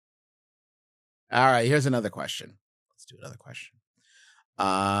 All right, here's another question. Let's do another question.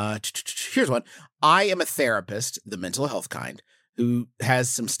 Here's one. I am a therapist, the mental health kind, who has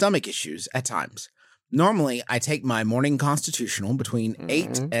some stomach issues at times. Normally, I take my morning constitutional between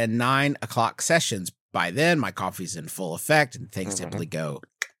 8 and 9 o'clock sessions. By then, my coffee's in full effect and things typically go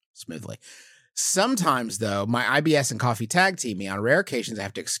smoothly. Sometimes, though, my IBS and coffee tag team me. On rare occasions, I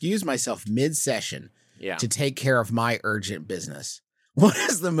have to excuse myself mid-session to take care of my urgent business. What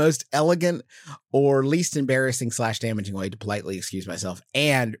is the most elegant or least embarrassing / damaging way to politely excuse myself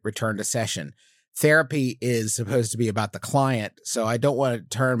and return to session? Therapy is supposed to be about the client, so I don't want to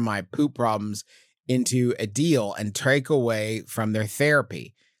turn my poop problems into a deal and take away from their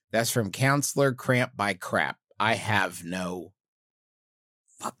therapy. That's from Counselor Cramp by Crap. I have no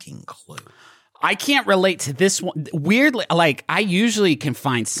fucking clue. I can't relate to this one. Weirdly, like, I usually can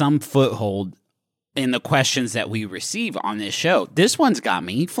find some foothold in the questions that we receive on this show. This one's got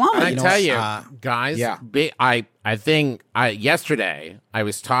me flummoxed. I tell you, guys, I think yesterday I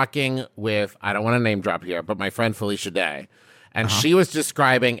was talking with, I don't want to name drop here, but my friend Felicia Day. And she was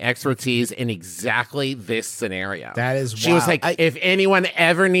describing expertise in exactly this scenario. That is She was like, if anyone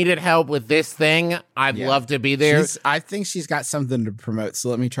ever needed help with this thing, I'd love to be there. I think she's got something to promote, so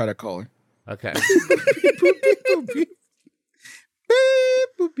let me try to call her. Okay.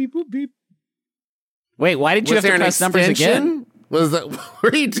 Wait, why did you have to press numbers again? Was that, what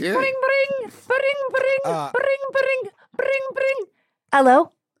were you doing? Bring, bring.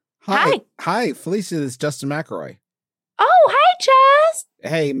 Hello? Hi, Felicia, this is Justin McElroy. Oh, hi, Jess.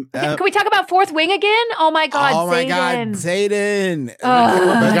 Hey. Can we talk about Fourth Wing again? Oh, my God, Oh, my Zayden. God, Zayden.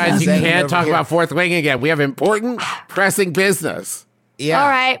 You guys, you can't talk about Fourth Wing again. We have important, pressing business. Yeah. All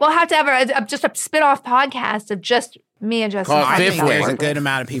right. We'll have to have just a spin-off podcast of just me and Justin. I think Fifth there's Wing. a good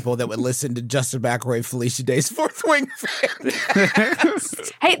amount of people that would listen to Justin McElroy, Felicia Day's Fourth Wing fan.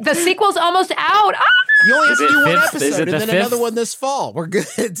 Hey, the sequel's almost out. Ah! You only have to do one Is episode it and the then fifth? another one this fall. We're good.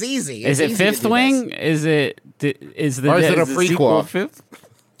 It's easy. Is it It's easy to Fifth do Wing? this. Is it Or is it a the sequel prequel? Fifth?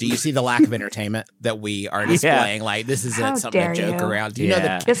 Do you see the lack of entertainment that we are displaying? Like, this isn't How something to dare joke you. around. Do you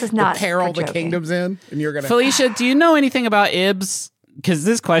Yeah. know This is not the peril for the joking. kingdom's in? And you're going to... Felicia, do you know anything about IBS? Because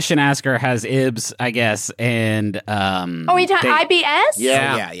this question asker has IBS, I guess, and Oh, you talking IBS?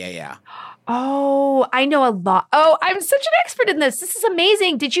 Yeah. Yeah. Oh, I know a lot. Oh, I'm such an expert in this. This is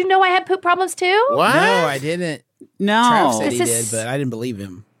amazing. Did you know I had poop problems too? What? No, I didn't. Trav no. said he This did, is- but I didn't believe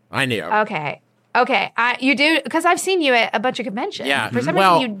him. I knew. Okay. You do, because I've seen you at a bunch of conventions. Yeah. For some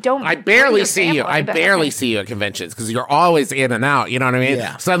well, reason, you don't. I bring barely your see you. family, I but barely okay. see you at conventions because you're always in and out. You know what I mean?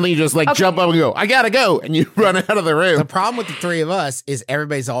 Yeah. Suddenly you just like Okay. jump up and go, I gotta go. And you run out of the The room. problem with the three of us is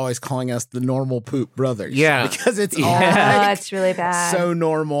everybody's always calling us the normal poop brothers. Yeah. Because it's Oh, all like, it's really bad. so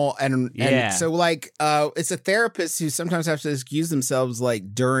normal. And Yeah. so like it's a therapist who sometimes have to excuse themselves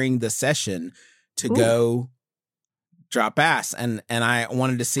like during the session to go drop ass. And I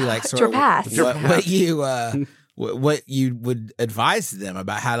wanted to see like sort of Drop ass. what you what you would advise them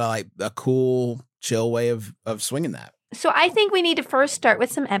about how to like a cool, chill way of swinging that. So I think we need to first start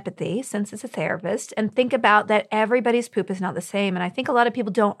with some empathy, since it's a therapist, and think about that everybody's poop is not the same. And I think a lot of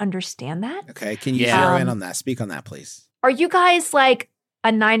people don't understand that. Okay. Can you Yeah. zero in on that? Speak on that, please. Are you guys like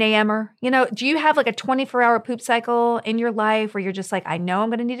a 9 a.m.er? You know, do you have like a 24-hour poop cycle in your life where you're just like, I know I'm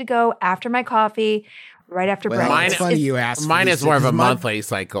going to need to go after my coffee, right after Well, breakfast? it's funny you asked. Mine is Felicia, more of a 'cause monthly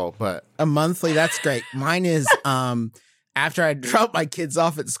cycle, but A monthly, that's great. Mine is after I drop my kids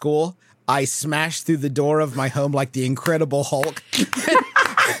off at school, I smash through the door of my home like the Incredible Hulk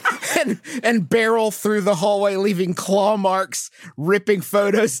and barrel through the hallway, leaving claw marks, ripping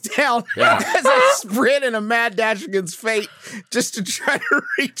photos down Yeah. as I sprint in a mad dash against fate just to try to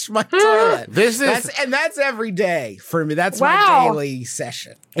reach my toilet. That's every day for me. That's my Wow. daily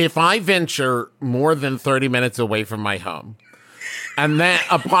session. if I venture more than 30 minutes away from my home, and then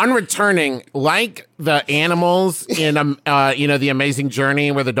upon returning, like the animals in The Amazing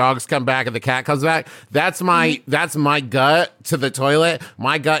Journey, where the dogs come back and the cat comes back, that's my gut to the toilet.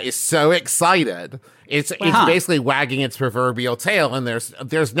 My gut is so excited. It's basically wagging its proverbial tail, and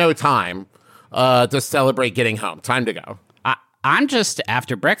there's no time to celebrate getting home. Time to go. I'm just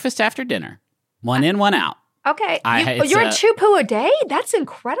after breakfast, after dinner. One in, one out. Okay. it's, You're at 2 poo a day? That's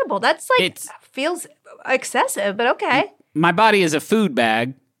incredible. That's like, feels excessive, but okay. My body is a food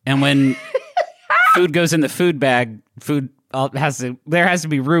bag, and when food goes in the food bag, there has to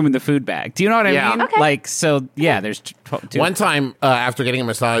be room in the food bag. Do you know what I Yeah. mean? Okay. Like, so yeah, there's two. One time, after getting a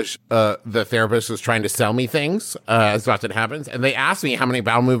massage, the therapist was trying to sell me things, as often happens, and they asked me how many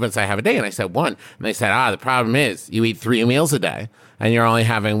bowel movements I have a day, and I said 1. And they said, the problem is you eat 3 meals a day, and you're only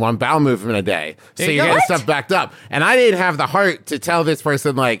having 1 bowel movement a day, so you're getting stuff backed up. And I didn't have the heart to tell this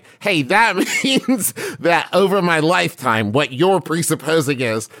person, like, hey, that means that over my lifetime, what you're presupposing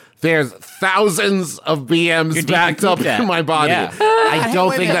is there's thousands of BMs backed up in my body. Yeah. I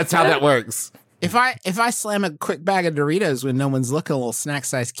don't think that's how that works. If I slam a quick bag of Doritos when no one's looking, a little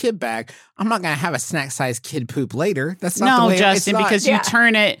snack-sized kid bag, I'm not gonna have a snack-sized kid poop later. That's not the way Justin, because you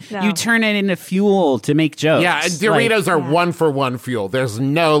turn it into fuel to make jokes. Yeah, and Doritos are 1-for-1 fuel. There's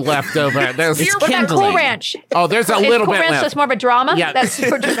no leftover. There's What about Cool Ranch? Oh, there's a little Cool bit Ranch left. is more of a drama? Yeah. That's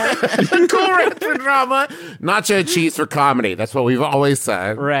for dramatic. Cool Ranch for drama. Nacho cheese for comedy. That's what we've always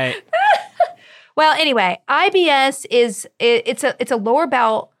said. Right. Well, anyway, IBS it's a lower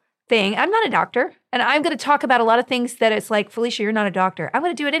bowel thing. I'm not a doctor, and I'm going to talk about a lot of things that it's like, Felicia, you're not a doctor. I'm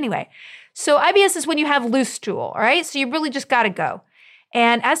going to do it anyway. So IBS is when you have loose stool, all right? So you really just got to go.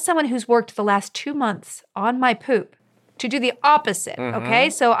 And as someone who's worked the last 2 months on my poop to do the opposite, okay?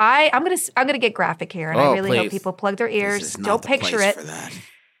 So I'm going to get graphic here, and I really hope please. people plug their ears. Don't picture it.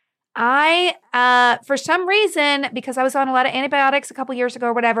 For some reason, because I was on a lot of antibiotics a couple years ago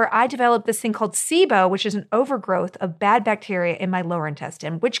or whatever, I developed this thing called SIBO, which is an overgrowth of bad bacteria in my lower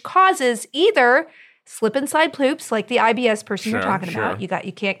intestine, which causes either slip and slide poops, like the IBS person you're talking about.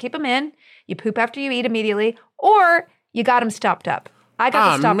 You can't keep them in. You poop after you eat immediately, or you got them stopped up. I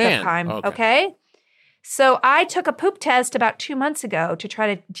got the stopped up time. Okay. So I took a poop test about 2 months ago to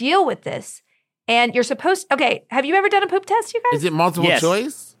try to deal with this. And you're supposed have you ever done a poop test, you guys? Is it multiple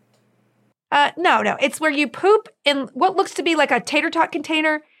choice? No. It's where you poop in what looks to be like a tater tot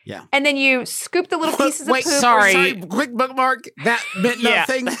container. Yeah. And then you scoop the little pieces of poop. Sorry. Quick bookmark. That meant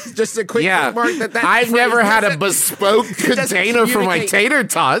nothing. Just a quick bookmark. I've never had a bespoke container for my tater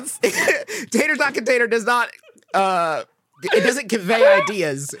tots. Tater tot container does not... it doesn't convey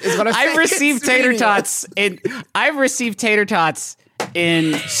ideas. Is what I'm saying. I've received tater tots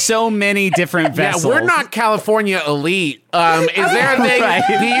in so many different vessels. Yeah, we're not California elite. Is there a thing? Right.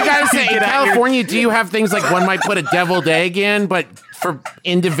 Do you guys in California? Do you have things like one might put a deviled egg in, but for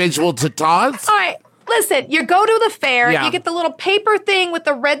individual tots? All right. Listen, you go to the fair, you get the little paper thing with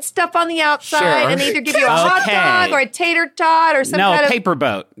the red stuff on the outside, and they either give you a hot dog or a tater tot or some kind of paper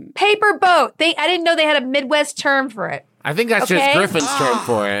boat. Paper boat. I didn't know they had a Midwest term for it. I think that's just Griffin's term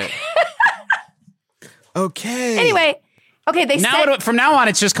for it. Okay. Anyway, from now on,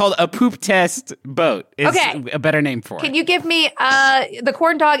 it's just called a poop test boat. It's a better name for it. Can you give me the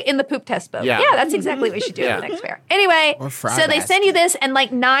corn dog in the poop test boat? Yeah, that's exactly what we should do at the next fair. Anyway, so they send you this and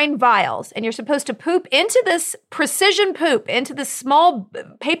like 9 vials, and you're supposed to poop into this precision poop, into this small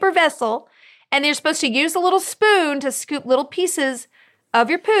paper vessel, and you're supposed to use a little spoon to scoop little pieces of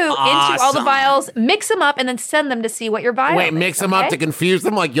your poo into all the vials, mix them up, and then send them to see what your vial is. Wait, mix them up to confuse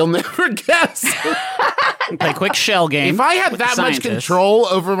them? Like, you'll never guess. Play a quick shell game. If I had that much control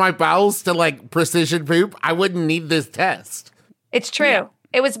over my bowels to, like, precision poop, I wouldn't need this test. It's true. Yeah.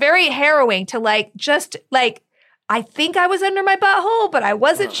 It was very harrowing to, I think I was under my butthole, but I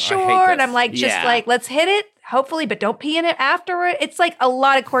wasn't sure. And I'm like, let's hit it. Hopefully, but don't pee in it afterward. It's like a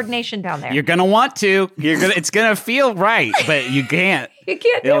lot of coordination down there. You're gonna want to. It's gonna feel right, but you can't. You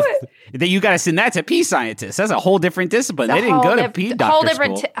can't do it. You got to send that to pee scientists. That's a whole different discipline. They didn't go to pee doctor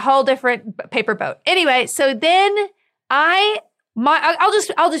school. Whole different paper boat. Anyway, so then I'll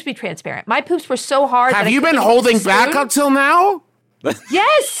just be transparent. My poops were so hard. Have you been holding back up till now?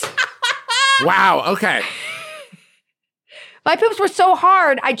 Yes. Wow. Okay. My poops were so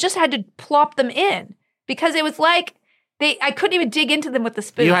hard, I just had to plop them in. Because it was like I couldn't even dig into them with the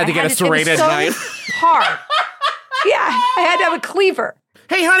spoon. You had to get a serrated knife. Hard. Yeah, I had to have a cleaver.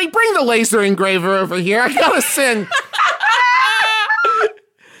 Hey, honey, bring the laser engraver over here. I gotta send.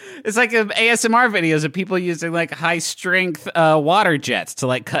 It's like ASMR videos of people using like high strength water jets to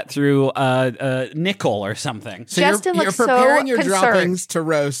like cut through nickel or something. So you're preparing your droppings to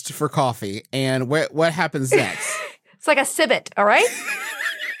roast for coffee, and what happens next? It's like a civet, all right?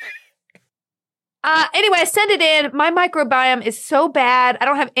 Anyway, I send it in. My microbiome is so bad. I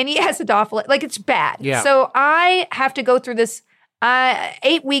don't have any acidophilus. Like, it's bad. Yeah. So I have to go through this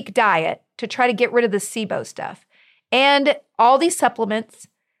 8-week diet to try to get rid of the SIBO stuff. And all these supplements.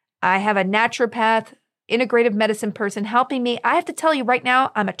 I have a naturopath, integrative medicine person helping me. I have to tell you right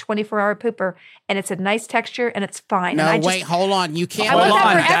now, I'm a 24-hour pooper, and it's a nice texture, and it's fine. No, and wait, hold on. You can't. Hold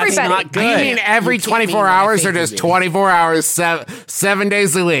on. That's not good. You mean every 24 hours or just 24 hours, 7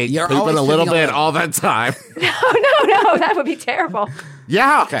 days a week? You're pooping a little bit all the time. No. That would be terrible.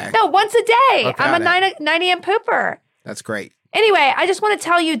 Yeah. Okay. No, once a day. Okay. I'm a 9 a.m. pooper. That's great. Anyway, I just want to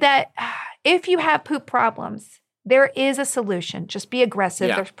tell you that if you have poop problems, there is a solution. Just be aggressive.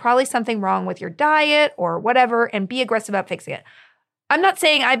 Yeah. There's probably something wrong with your diet or whatever, and be aggressive about fixing it. I'm not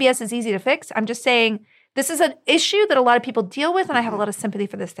saying IBS is easy to fix. I'm just saying this is an issue that a lot of people deal with, and I have a lot of sympathy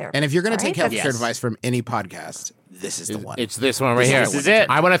for this therapist. And if you're going to take healthcare advice from any podcast, this is the one. It's this one right here. This is it.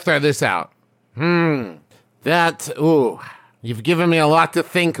 I want to throw this out. You've given me a lot to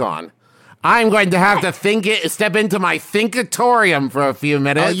think on. I'm going to have to step into my thinkatorium for a few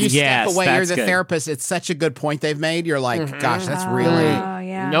minutes. Oh, you step away. You're the therapist. It's such a good point they've made. You're like, gosh, that's really...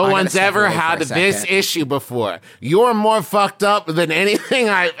 No one's ever had this issue before. You're more fucked up than anything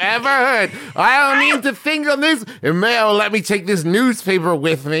I've ever heard. I don't need to think on this. And let me take this newspaper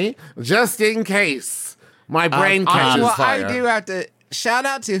with me, just in case my brain catches fire. I do have to... Shout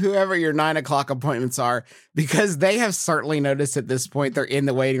out to whoever your 9 o'clock appointments are, because they have certainly noticed at this point they're in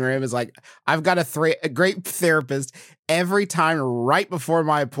the waiting room. It's like, I've got a great therapist. Every time right before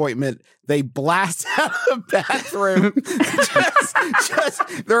my appointment, they blast out of the bathroom.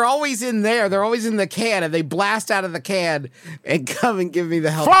 They're always in there. They're always in the can, and they blast out of the can and come and give me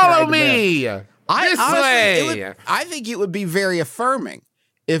the help. Follow me. I think it would be very affirming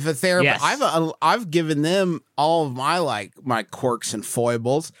If a therapist, I've given them all of my quirks and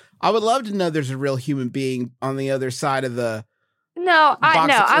foibles. I would love to know there's a real human being on the other side of the. I'm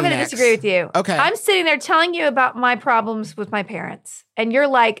going to disagree with you. Okay. I'm sitting there telling you about my problems with my parents, and you're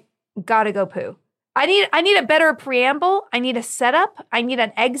like, gotta go poo. I need a better preamble. I need a setup. I need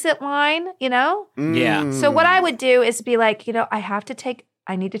an exit line, Yeah. So what I would do is be like,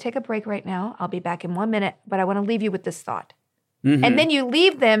 I need to take a break right now. I'll be back in 1 minute, but I want to leave you with this thought. Mm-hmm. And then you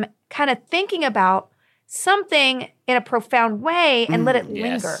leave them kind of thinking about something in a profound way and let it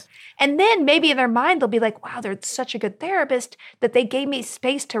linger. And then maybe in their mind, they'll be like, wow, they're such a good therapist that they gave me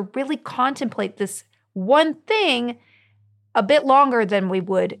space to really contemplate this one thing a bit longer than we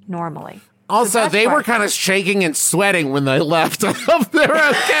would normally. Also, they were kind of shaking and sweating when they left. I hope they're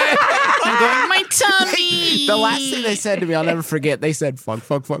okay. I'm going, my tummy. The last thing they said to me, I'll never forget, they said, fuck.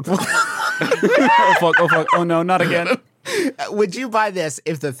 Oh, fuck. Oh, no, not again. Would you buy this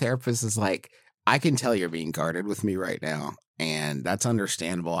if the therapist is like, I can tell you're being guarded with me right now, and that's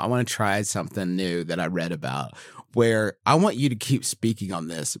understandable. I want to try something new that I read about where I want you to keep speaking on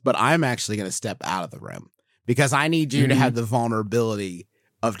this, but I'm actually going to step out of the room because I need you to have the vulnerability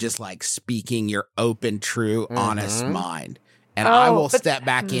of just like speaking your open, true, honest mind. And I will step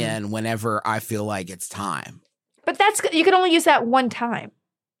back in whenever I feel like it's time. But you can only use that one time.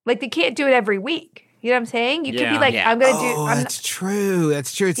 Like they can't do it every week. You know what I'm saying? You could be like, I'm going to do. That's true.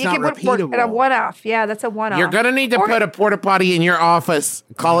 That's true. It's not repeatable. And a one-off. Yeah, that's a one-off. You're going to need to put a porta potty in your office.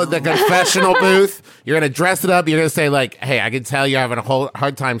 Call it the confessional booth. You're going to dress it up. You're going to say like, hey, I can tell you're having a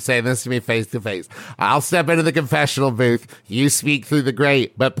hard time saying this to me face to face. I'll step into the confessional booth. You speak through the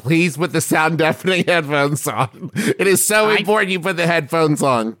grate, but please put the sound deafening headphones on. It is so important you put the headphones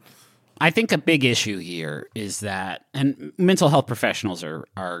on. I think a big issue here is that, and mental health professionals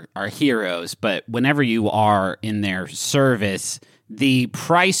are heroes, but whenever you are in their service, the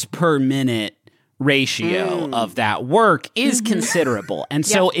price per minute ratio of that work is considerable. And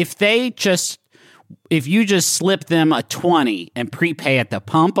so if you just slip them a 20 and prepay at the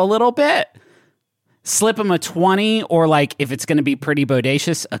pump a little bit, slip them a 20, or like if it's going to be pretty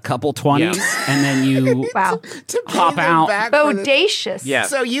bodacious, a couple 20s, and then you hop out. Bodacious. Yeah.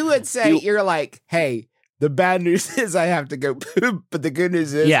 So you would say, you're like, hey, the bad news is I have to go poop, but the good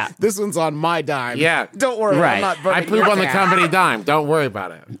news is this one's on my dime. Yeah. Don't worry. Right. I'm not I poop on the company dime. Don't worry about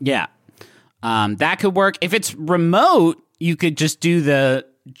it. Yeah. That could work. If it's remote, you could just do the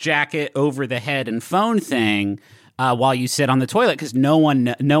jacket over the head and phone thing while you sit on the toilet, because no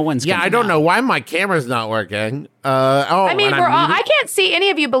one's. Yeah, I don't know why my camera's not working. I mean, I can't see any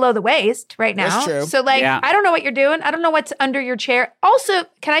of you below the waist right now. That's true. So, I don't know what you're doing. I don't know what's under your chair. Also,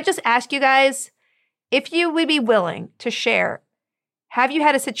 can I just ask you guys if you would be willing to share? Have you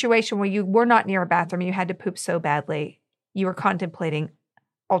had a situation where you were not near a bathroom and you had to poop so badly you were contemplating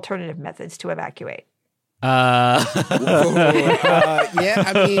alternative methods to evacuate? Yeah.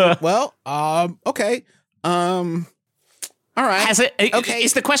 I mean, well, okay. All right. Has it? Okay.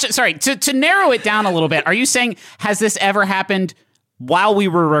 Is the question? Sorry, to narrow it down a little bit. Are you saying has this ever happened while we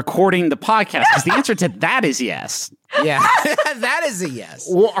were recording the podcast? Because the answer to that is yes. Yeah, that is a yes.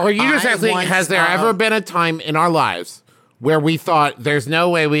 Well, are you just asking? Has there ever been a time in our lives where we thought there's no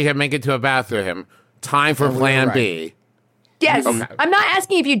way we can make it to a bathroom? Time for Plan B. Yes. Okay. I'm not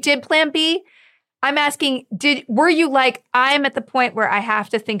asking if you did Plan B. I'm asking, were you like, I'm at the point where I have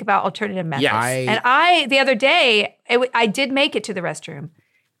to think about alternative methods? Yes. The other day, I did make it to the restroom,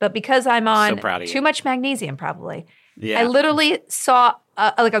 but because I'm on too much magnesium probably, I literally saw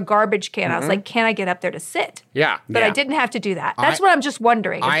a garbage can. I was like, can I get up there to sit? Yeah. But I didn't have to do that. That's what I'm just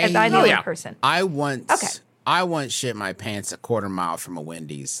wondering if I'm the only person. I once shit my pants a quarter mile from a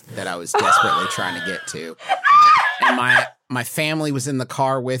Wendy's that I was desperately trying to get to. And my family was in the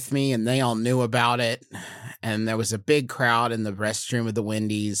car with me, and they all knew about it. And there was a big crowd in the restroom of the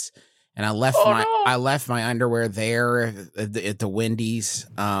Wendy's, and I left my underwear there at the Wendy's.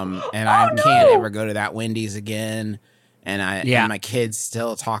 And I can't ever go to that Wendy's again. And and my kids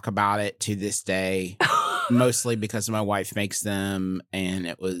still talk about it to this day, mostly because my wife makes them. And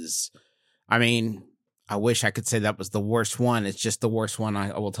it was, I mean, I wish I could say that was the worst one. It's just the worst one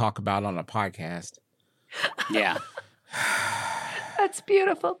I will talk about on a podcast. Yeah. That's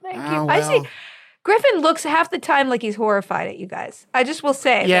beautiful. Thank you. Well. I see. Griffin looks half the time like he's horrified at you guys. I just will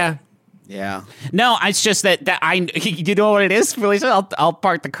say. Yeah. Yeah. No, it's just that you know what it is, Felicia? I'll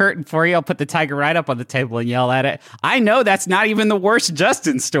park the curtain for you. I'll put the tiger right up on the table and yell at it. I know that's not even the worst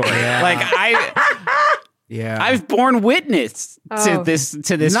Justin story. Yeah. I've borne witness to this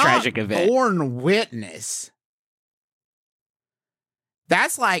tragic event. Born witness.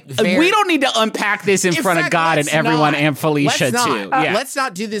 That's like we don't need to unpack this in front of God and everyone and Felicia too. Let's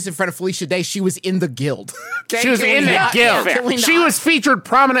not do this in front of Felicia Day. She was in the guild. She was in the guild. She was featured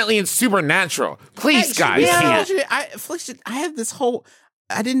prominently in Supernatural. Please, guys. Felicia, I have this whole.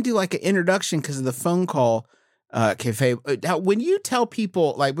 I didn't do like an introduction because of the phone call. Cafe. When you tell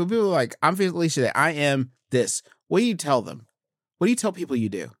people, like when people are like, I'm Felicia Day, I am this. What do you tell them? What do you tell people you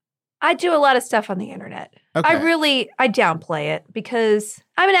do? I do a lot of stuff on the internet. Okay. I downplay it because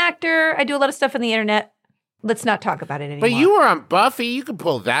I'm an actor. I do a lot of stuff on the internet. Let's not talk about it anymore. But you were on Buffy. You can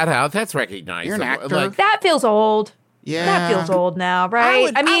pull that out. That's recognizable. You're an actor. That feels old. Yeah. That feels old now,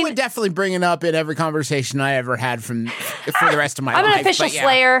 right? I would definitely bring it up in every conversation I ever had for the rest of my life. I'm an official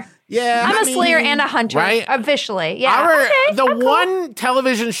slayer. Yeah. I'm a slayer and a hunter. Right? Officially. Yeah. One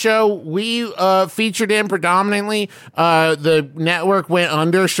television show we featured in predominantly, the network went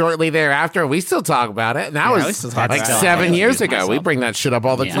under shortly thereafter. We still talk about it. And that was like 7 years ago. We bring that shit up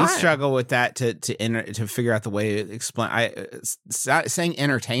all the time. I struggle with that to figure out the way to explain. Saying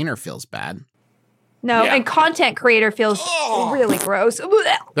entertainer feels bad. No, and content creator feels really gross.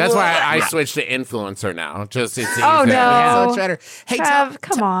 That's why I switched to influencer now. Just it's easier. Oh no, so much better. Hey,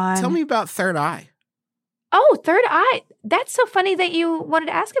 come on. Tell me about Third Eye. Oh, Third Eye. That's so funny that you wanted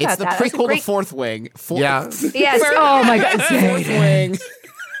to ask about that. It's the prequel to Fourth Wing. Yes. Oh my God. Fourth Wing.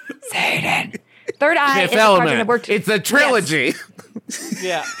 Zayden. Third Eye Fifth is a project that worked. It's a trilogy. Yes.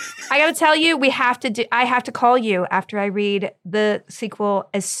 Yeah. I got to tell you, I have to call you after I read the sequel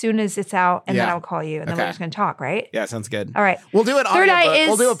as soon as it's out, and then I'll call you, and then we're just going to talk, right? Yeah, sounds good. All right. We'll do it audiobook.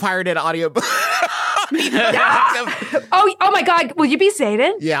 We'll do a pirated audiobook. Oh my God. Will you be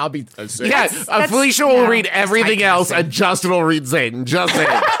Zayden? Yeah, I'll be Zayden. Yeah, Felicia will read everything else, and Justin will read Zayden. Just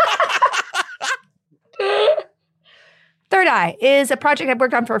Zayden. Third Eye is a project I've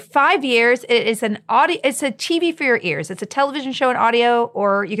worked on for 5 years. It is it's a TV for your ears. It's a television show in audio,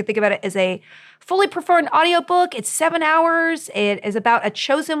 or you can think about it as a fully performed audiobook. It's 7 hours. It is about a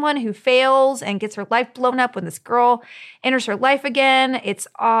chosen one who fails and gets her life blown up when this girl enters her life again. It's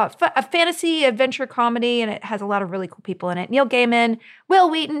a fantasy adventure comedy, and it has a lot of really cool people in it. Neil Gaiman, Will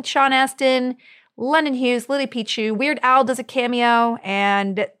Wheaton, Sean Astin, London Hughes, Lily Pichu, Weird Al does a cameo,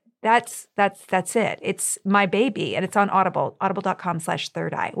 and that's it. It's my baby, and it's on Audible,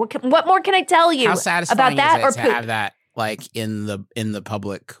 audible.com/Third Eye. What more can I tell you How satisfying about that? Is it to have that like in the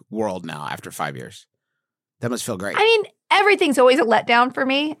public world now after 5 years? That must feel great. I mean, everything's always a letdown for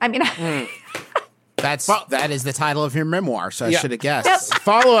me. I mean, that is the title of your memoir, so I should have guessed. Yep.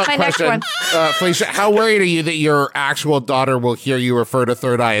 Follow-up My next question, Felicia, how worried are you that your actual daughter will hear you refer to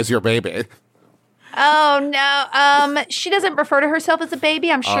Third Eye as your baby? Oh, no. She doesn't refer to herself as a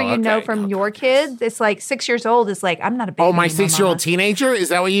baby. I'm sure you know from your kids. It's like 6 years old. It's like, I'm not a baby. Oh, my 6-year-old teenager? Is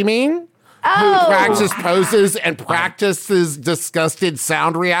that what you mean? Oh. Who practices poses and practices disgusted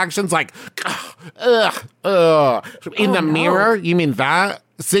sound reactions like, in the mirror? You mean that?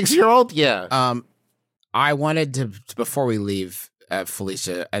 6-year-old? Yeah. I wanted to, before we leave,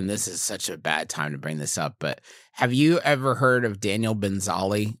 Felicia, and this is such a bad time to bring this up, but have you ever heard of Daniel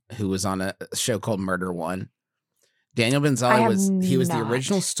Benzali, who was on a show called Murder One? Daniel Benzali was the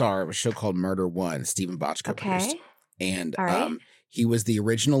original star of a show called Murder One, Stephen Bochco produced. And he was the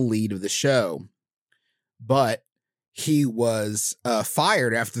original lead of the show, but he was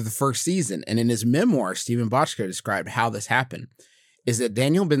fired after the first season. And in his memoir, Stephen Bochco described how this happened, is that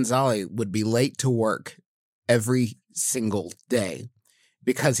Daniel Benzali would be late to work every single day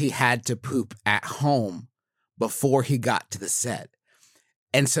because he had to poop at home before he got to the set.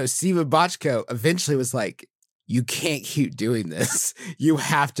 And so Stephen Bochco eventually was like, you can't keep doing this. You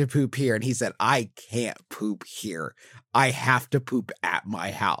have to poop here. And he said, I can't poop here. I have to poop at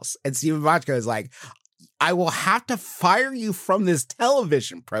my house. And Stephen Bochco is like, I will have to fire you from this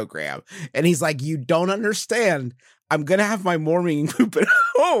television program. And he's like, you don't understand. I'm going to have my morning poop at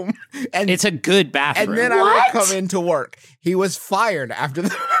home. And it's a good bathroom. And then I will come into work. He was fired after the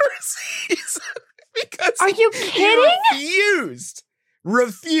first season because Are you kidding? He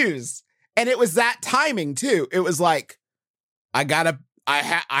refused. And it was that timing too. It was like, I'm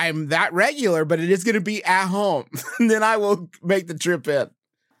that regular, but it is going to be at home. And then I will make the trip in.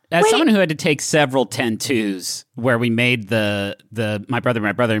 As someone who had to take several 10-2s where we made the My Brother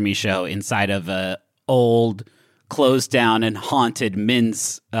and Me show inside of a old, closed down and haunted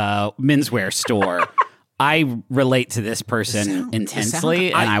menswear store, I relate to this person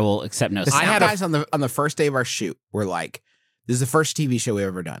intensely, and I will accept no. I had guys on the first day of our shoot were like, "This is the first TV show we've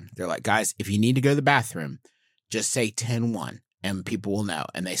ever done." They're like, "Guys, if you need to go to the bathroom, just say 10-1, and people will know."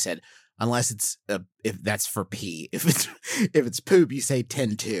 And they said, unless it's if that's for pee, if it's poop, you say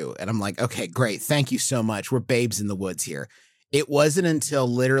 10-2. And I'm like, okay, great, thank you so much. We're babes in the woods here. It wasn't until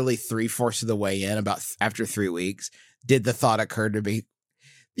literally 3/4 of the way in, after 3 weeks, did the thought occur to me,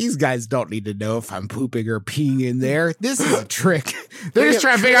 these guys don't need to know if I'm pooping or peeing in there. This is a trick. They're just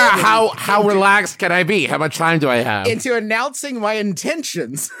trying to figure out how relaxed can I be? How much time do I have? Into announcing my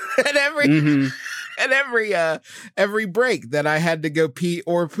intentions at every break that I had to go pee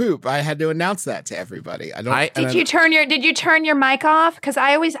or poop. I had to announce that to everybody. Did you turn your mic off? Because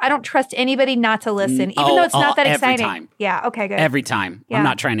I don't trust anybody not to listen, even though it's not that exciting. Every time. Yeah. Okay. Good. Every time. Yeah. I'm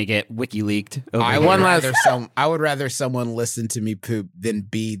not trying to get wiki leaked. I would rather someone listen to me poop than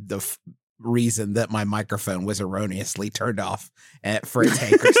be the reason that my microphone was erroneously turned off for a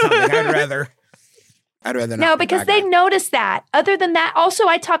take or something. I'd rather not. No, because they notice that. Other than that, also,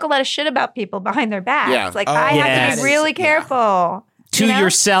 I talk a lot of shit about people behind their backs. Yeah. Like, I have to be really careful. To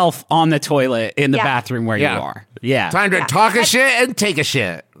yourself on the toilet in the bathroom where you are. Yeah. Time to talk a shit and take a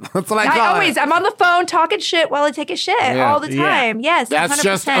shit. That's what I call it. I'm on the phone talking shit while I take a shit all the time. Yes, that's 100%.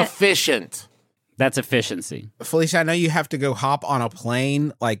 just efficient. That's efficiency. Felicia, I know you have to go hop on a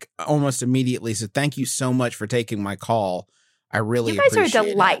plane like almost immediately. So thank you so much for taking my call. I really appreciate it. You guys are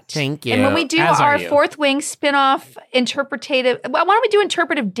a delight. Thank you. And when we do our Fourth Wing spinoff interpretative, why don't we do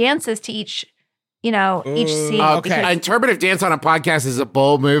interpretive dances to each scene? Okay. Interpretive dance on a podcast is a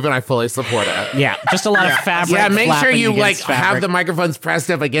bold move, and I fully support it. Yeah, just a lot of fabric. Yeah, make sure you have the microphones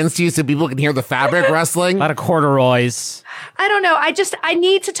pressed up against you so people can hear the fabric rustling. A lot of corduroys. I don't know. I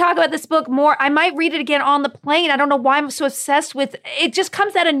need to talk about this book more. I might read it again on the plane. I don't know why I'm so obsessed with it. Just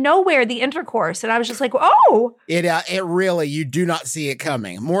comes out of nowhere, the intercourse, and I was just like, oh. It really, you do not see it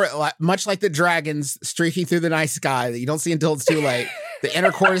coming. Much like the dragons streaking through the night sky that you don't see until it's too late. The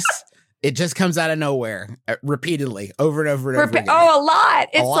intercourse. It just comes out of nowhere repeatedly, over and over and over again. Oh, a lot.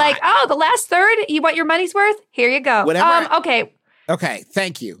 It's like, the last third, you want your money's worth? Here you go. Whatever. Okay. Okay,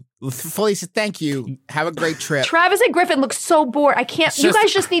 thank you. Felicia, thank you. Have a great trip. Travis and Griffin look so bored. I can't. You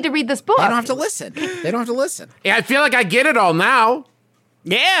guys just need to read this book. They don't have to listen. Yeah, I feel like I get it all now.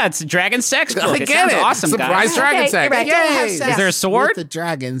 Yeah, it's a dragon sex book. I get it. Awesome, Surprise guys. dragon sex. Right. Yay. Is there a sword? With the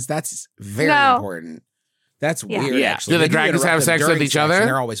dragons, that's very important. That's weird, actually. Do the dragons have sex with each other?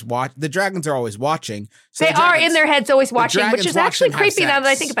 They're always the dragons are always watching. So they are in their heads always watching, which is actually creepy now that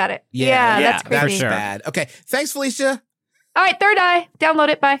I think about it. Yeah, that's creepy. That's bad. Okay, thanks, Felicia. All right, Third Eye. Download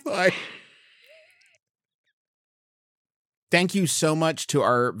it. Bye. Bye. Thank you so much to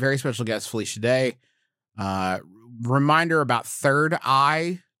our very special guest, Felicia Day. Reminder about Third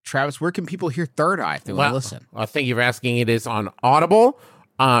Eye. Travis, where can people hear Third Eye if they want to listen? Well, thank you for asking. It is on Audible.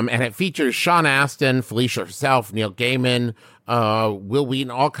 And it features Sean Astin, Felicia herself, Neil Gaiman, Will Wheaton,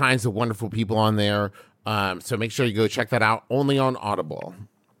 all kinds of wonderful people on there. So make sure you go check that out, only on Audible.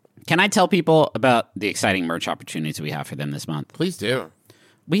 Can I tell people about the exciting merch opportunities we have for them this month? Please do.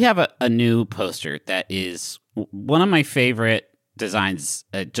 We have a new poster that is one of my favorite designs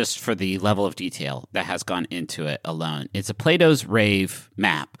just for the level of detail that has gone into it alone. It's a Plato's Rave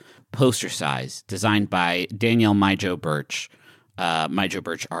map, poster size, designed by Danielle Maijo Birch. Maijo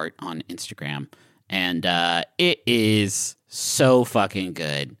Birch Art on Instagram, and it is so fucking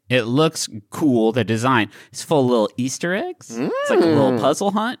good. It looks cool. The design is full of little Easter eggs. It's like a little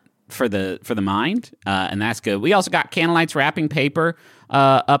puzzle hunt for the mind, and that's good. We also got Candlelights wrapping paper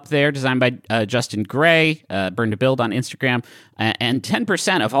up there, designed by Justin Gray, Burn to Build on Instagram, and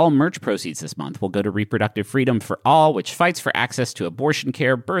 10% of all merch proceeds this month will go to Reproductive Freedom for All, which fights for access to abortion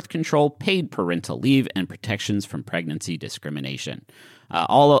care, birth control, paid parental leave, and protections from pregnancy discrimination.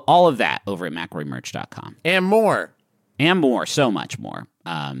 All of that over at McElroyMerch.com. And more. So much more.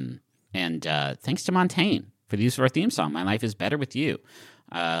 And thanks to Montaigne for the use of our theme song, My Life is Better With You.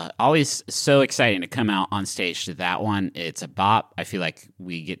 Always so exciting to come out on stage to that one. It's a bop. I feel like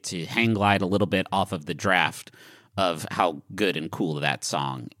we get to hang glide a little bit off of the draft of how good and cool that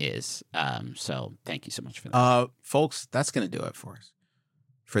song is. So thank you so much for that. Folks, that's going to do it for us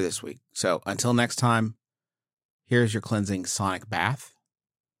for this week. So until next time, here's your cleansing sonic bath.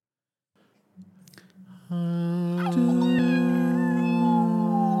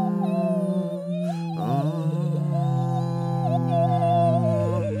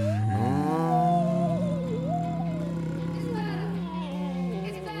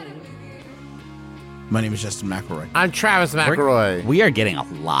 My name is Justin McElroy. I'm Travis McElroy. We are getting a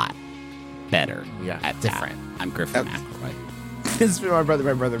lot better at different. I'm Griffin McElroy. This has been my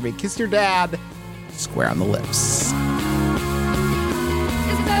brother, me. Kiss your dad. Square on the lips.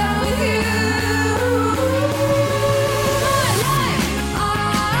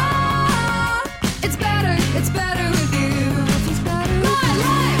 It's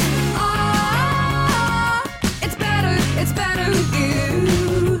better with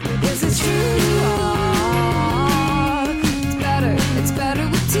you. This is true. It's better.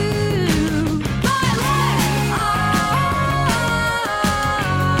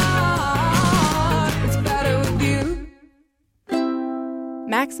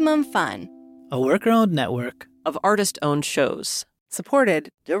 Maximum Fun, a worker-owned network of artist-owned shows. Supported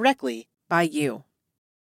directly by you.